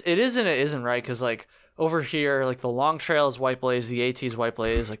is and it isn't, right? Because like over here, like the long trail is white blaze, the AT is white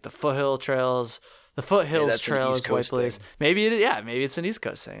blaze, like the foothills trail is white blaze. Maybe it's an East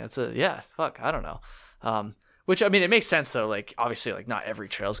Coast thing. I don't know. Which I mean, it makes sense though. Like obviously, like not every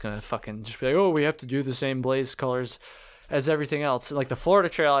trail is gonna fucking just be like, oh, we have to do the same blaze colors as everything else. Like the Florida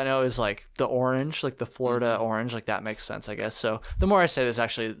Trail I know is like the orange, like the Florida orange, like that makes sense, I guess. So the more I say this,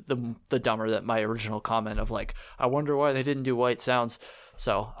 actually the dumber that my original comment of like, I wonder why they didn't do white sounds.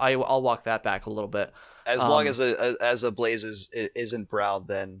 So I'll walk that back a little bit. As long as a blaze isn't brown,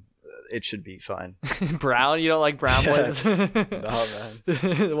 then it should be fine. Brown? You don't like brown blazes? No,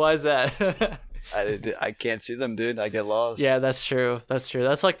 man. Why is that? I can't see them, dude. I get lost. Yeah, that's true.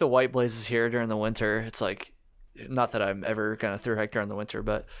 That's like the white blazes here during the winter. It's like, not that I'm ever gonna thru hike during the winter,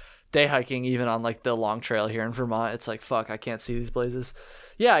 but day hiking even on like the long trail here in Vermont, it's like, fuck, I can't see these blazes.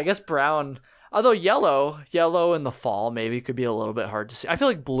 Yeah, I guess brown, although yellow in the fall maybe could be a little bit hard to see. I feel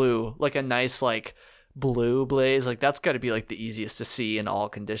like blue, like a nice like blue blaze, like that's got to be like the easiest to see in all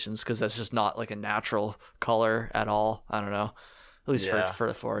conditions because that's just not like a natural color at all. I don't know. at least Yeah. for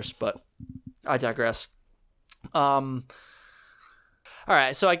the forest. But I digress. All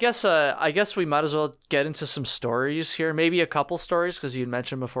right, so I guess we might as well get into some stories here. Maybe a couple stories, because you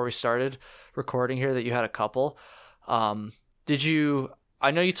mentioned before we started recording here that you had a couple. Did you?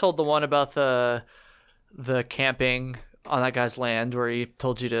 I know you told the one about the camping on that guy's land where he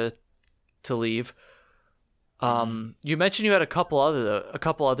told you to leave. You mentioned you had a couple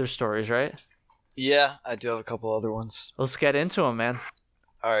other stories, right? Yeah, I do have a couple other ones. Let's get into them, man.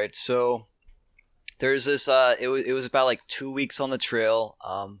 All right, so there's this. It was about like 2 weeks on the trail.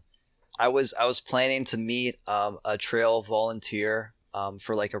 I was planning to meet a trail volunteer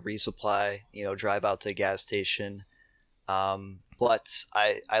for like a resupply. Drive out to a gas station. But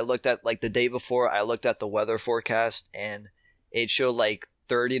I looked at like the day before. I looked at the weather forecast and it showed like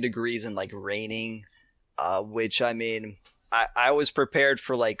 30 degrees and like raining. Which I mean, I was prepared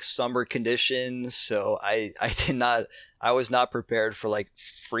for like summer conditions, so I was not prepared for like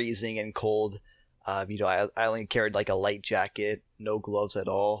freezing and cold. I only carried like a light jacket, no gloves at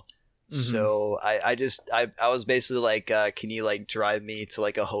all. Mm-hmm. So I was basically like, can you like drive me to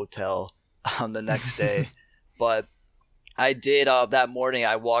like a hotel the next day? But I did that morning.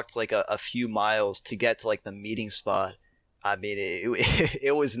 I walked like a few miles to get to like the meeting spot. I mean,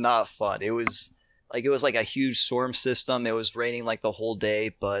 it was not fun. It was like a huge storm system. It was raining like the whole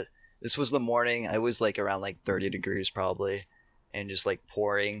day, but this was the morning. It was like around like 30 degrees probably, and just like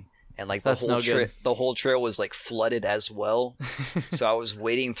pouring. And like the whole trail was like flooded as well. So I was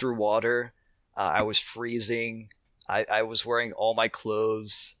wading through water. I was freezing. I was wearing all my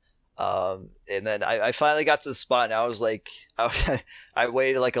clothes. And then I finally got to the spot, and I was like, I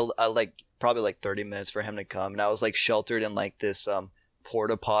waited like probably like 30 minutes for him to come, and I was like sheltered in like this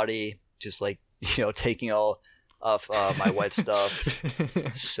porta potty, just like taking all of my wet stuff.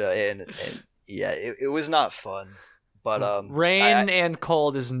 So and yeah, it was not fun. But rain and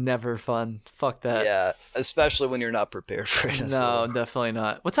cold is never fun. Fuck that. Yeah, especially when you're not prepared for it. No, definitely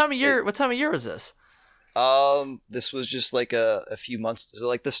not. What time of year was this? This was just like a few months, so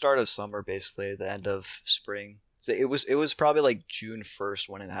like the start of summer, basically, the end of spring. So it was probably like June 1st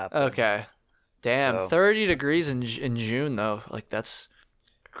when it happened. Okay. Damn, So, 30 degrees in June though. Like that's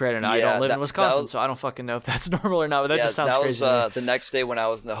granted. I Yeah, don't live in that Wisconsin, was so I don't fucking know if that's normal or not. But that yeah, just sounds that crazy. was the next day when I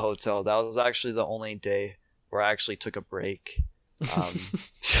was in the hotel. That was actually the only day where I actually took a break.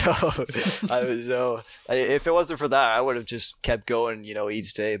 So if it wasn't for that, I would have just kept going,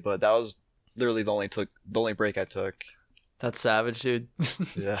 each day. But that was literally the only break I took. That's savage, dude.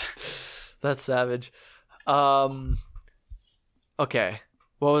 Yeah. That's savage. Okay.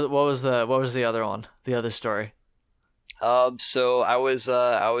 What was the other one? The other story. So I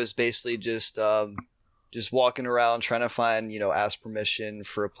was basically just walking around trying to find, ask permission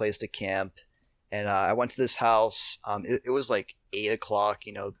for a place to camp. And I went to this house. It was like 8 o'clock.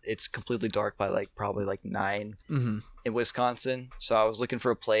 It's completely dark by like probably like 9 Mm-hmm. in Wisconsin. So I was looking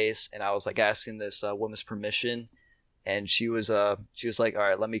for a place, and I was like asking this woman's permission, and she was like, all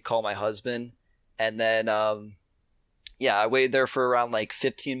right, let me call my husband. And then yeah, I waited there for around like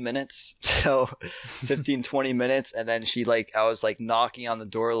 15 minutes, so 20 minutes, and then I was like knocking on the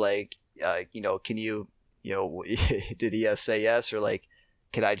door, like, can you, did he say yes, or like,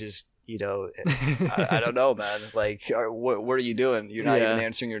 can I just, I don't know, man, like, what are you doing? You're not even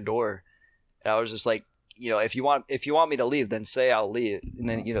answering your door. And I was just like, if you want me to leave, then say I'll leave, and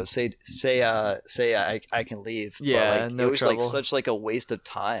then say I can leave. Yeah, but, like, no it was trouble. like such like a waste of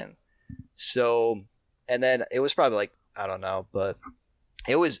time. So, and then it was probably like, I don't know, but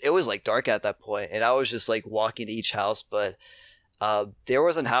it was like dark at that point, and I was just like walking to each house, but there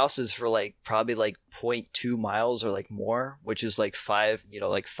wasn't houses for like probably like 0.2 miles or like more, which is like 5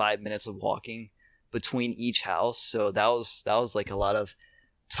 minutes of walking between each house. So that was like a lot of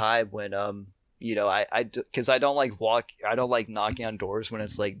time when because I don't like knocking on doors when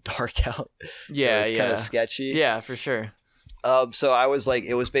it's like dark out. Yeah, it's kind of sketchy. Yeah, for sure. So I was like,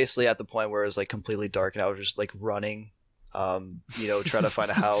 it was basically at the point where it was like completely dark, and I was just like running, trying to find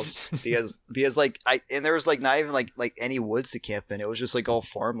a house because like there was like not even like any woods to camp in. It was just like all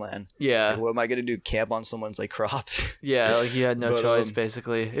farmland. Yeah. Like, what am I gonna do? Camp on someone's like crops? Yeah, like you had no But, choice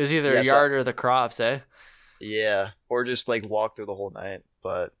basically. It was either yeah, a yard or the crops, eh? Yeah, or just like walk through the whole night.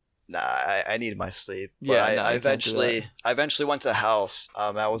 But nah, I needed my sleep. But Yeah, I you can't do that. eventually went to a house.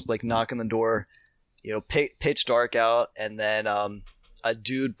 I was like knocking the door, pitch dark out, and then a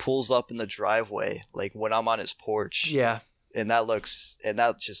dude pulls up in the driveway, like when I'm on his porch. Yeah. And that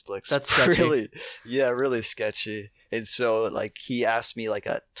just looks That's sketchy. really sketchy. And so like he asked me like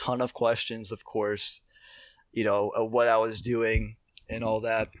a ton of questions, of course, what I was doing and all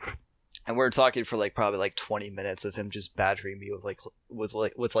that. and we're talking for like probably like 20 minutes of him just badgering me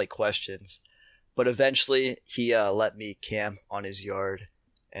with like questions. But eventually he let me camp on his yard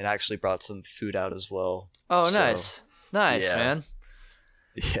and actually brought some food out as well. Oh, So, nice. Nice, yeah. man.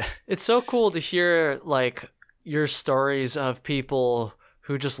 Yeah. It's so cool to hear like your stories of people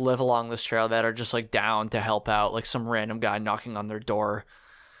who just live along this trail that are just like down to help out, like some random guy knocking on their door.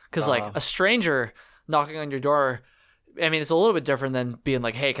 Because like a stranger knocking on your door, I mean, it's a little bit different than being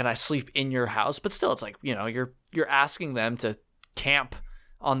like, hey, can I sleep in your house? But still, it's like, you know, you're asking them to camp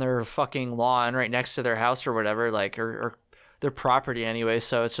on their fucking lawn right next to their house or whatever, like, or their property anyway.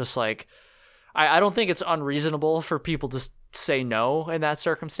 So it's just like, I don't think it's unreasonable for people to say no in that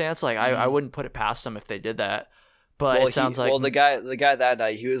circumstance. Like, I wouldn't put it past them if they did that. But Well, it sounds like, the guy that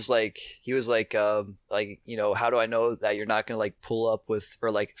night, he was like, you know, how do I know that you're not gonna like pull up with, or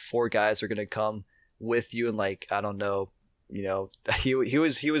like 4 guys are gonna come with you, and like, I don't know, you know, he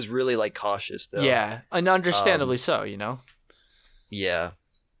was really like cautious though. yeah, and understandably so, you know. Yeah,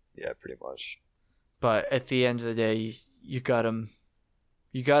 pretty much. But at the end of the day, you got him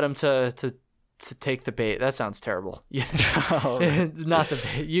to take the bait. That sounds terrible. Oh. Not the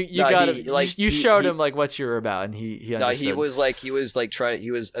bait. You No, got he- him. like, You he- showed he- him like what you were about, and he No,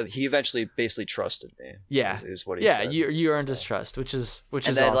 understood. he eventually basically trusted me. Yeah. is what he Yeah, said. you earned his trust, which is And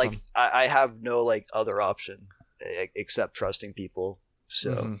then awesome. like I have no like other option except trusting people.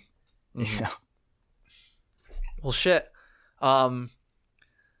 So Mhm. Mhm. yeah. Well, shit.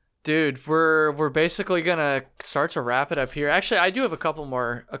 Dude, we're basically gonna start to wrap it up here. Actually, I do have a couple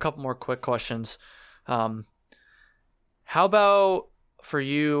more quick questions. How about for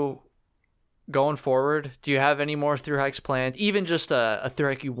you going forward? Do you have any more thru hikes planned? Even just a thru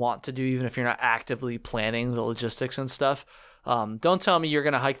hike you want to do, even if you're not actively planning the logistics and stuff. Don't tell me you're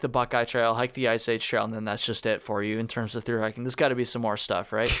gonna hike the Buckeye Trail, hike the Ice Age Trail, and then that's just it for you in terms of thru hiking. There's got to be some more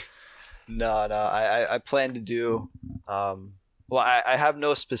stuff, right? No. I plan to do. Well, I have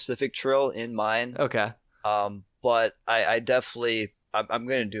no specific trail in mind. Okay. But I definitely I'm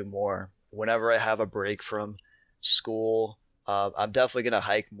gonna do more whenever I have a break from school. I'm definitely gonna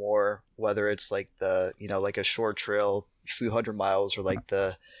hike more, whether it's like like a short trail, a few hundred miles, or like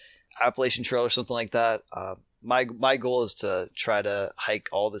the Appalachian Trail or something like that. My goal is to try to hike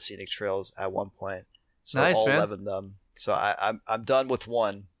all the scenic trails at one point. So Nice, all man. 11 of them. So I'm done with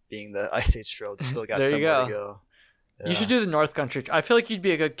one, being the Ice Age Trail. Still got There 10 you more go. to go. You should do the North Country. I feel like you'd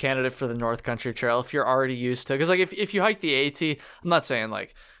be a good candidate for the North Country Trail if you're already used to. Because like if you hike the AT, I'm not saying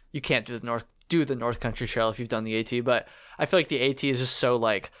like you can't do the North Country Trail if you've done the AT, but I feel like the AT is just so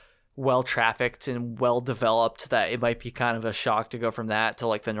like well trafficked and well developed that it might be kind of a shock to go from that to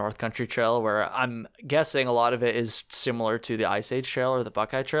like the North Country Trail, where I'm guessing a lot of it is similar to the Ice Age Trail or the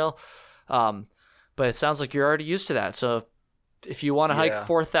Buckeye Trail. But it sounds like you're already used to that. So if you want to hike Yeah.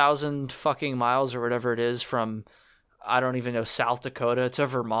 4,000 fucking miles or whatever it is from, I don't even know, South Dakota to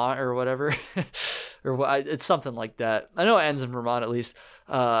Vermont or whatever, or it's something like that. I know it ends in Vermont at least.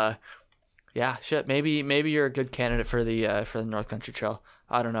 Yeah, shit. Maybe you're a good candidate for the North Country Trail.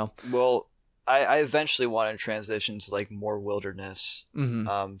 I don't know. Well, I eventually want to transition to like more wilderness.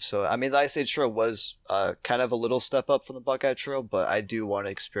 Mm-hmm. So I mean, the Ice Age Trail was kind of a little step up from the Buckeye Trail, but I do want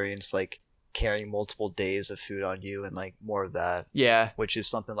to experience like carrying multiple days of food on you and like more of that, Yeah. which is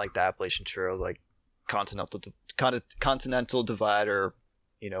something like the Appalachian Trail, like continental divide, or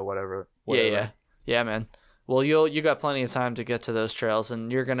whatever. Yeah, man. Well, you got plenty of time to get to those trails, and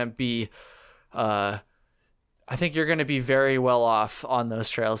you're gonna be, I think you're gonna be very well off on those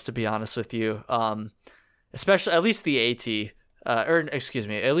trails, to be honest with you. Especially at least the AT, or excuse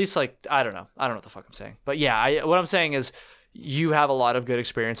me, at least like I don't know what the fuck I'm saying, but yeah, what I'm saying is you have a lot of good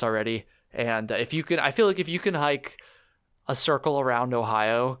experience already, and if you can, I feel like if you can hike a circle around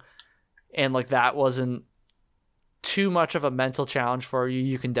Ohio, and like that wasn't too much of a mental challenge for you,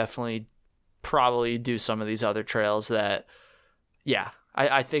 you can definitely probably do some of these other trails that, yeah,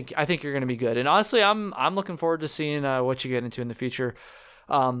 I think you're going to be good. And honestly, I'm looking forward to seeing what you get into in the future.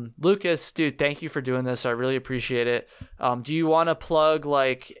 Lucas, dude, thank you for doing this. I really appreciate it. Do you want to plug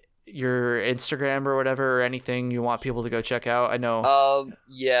like your Instagram or whatever, or anything you want people to go check out? I know.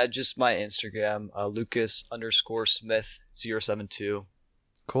 Yeah, just my Instagram, Lucas_Smith072.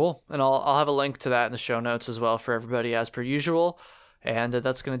 Cool. And I'll have a link to that in the show notes as well for everybody, as per usual. And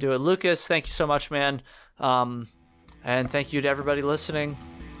that's going to do it. Lucas, thank you so much, man. And thank you to everybody listening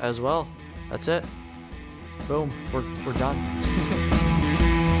as well. That's it. Boom. We're done.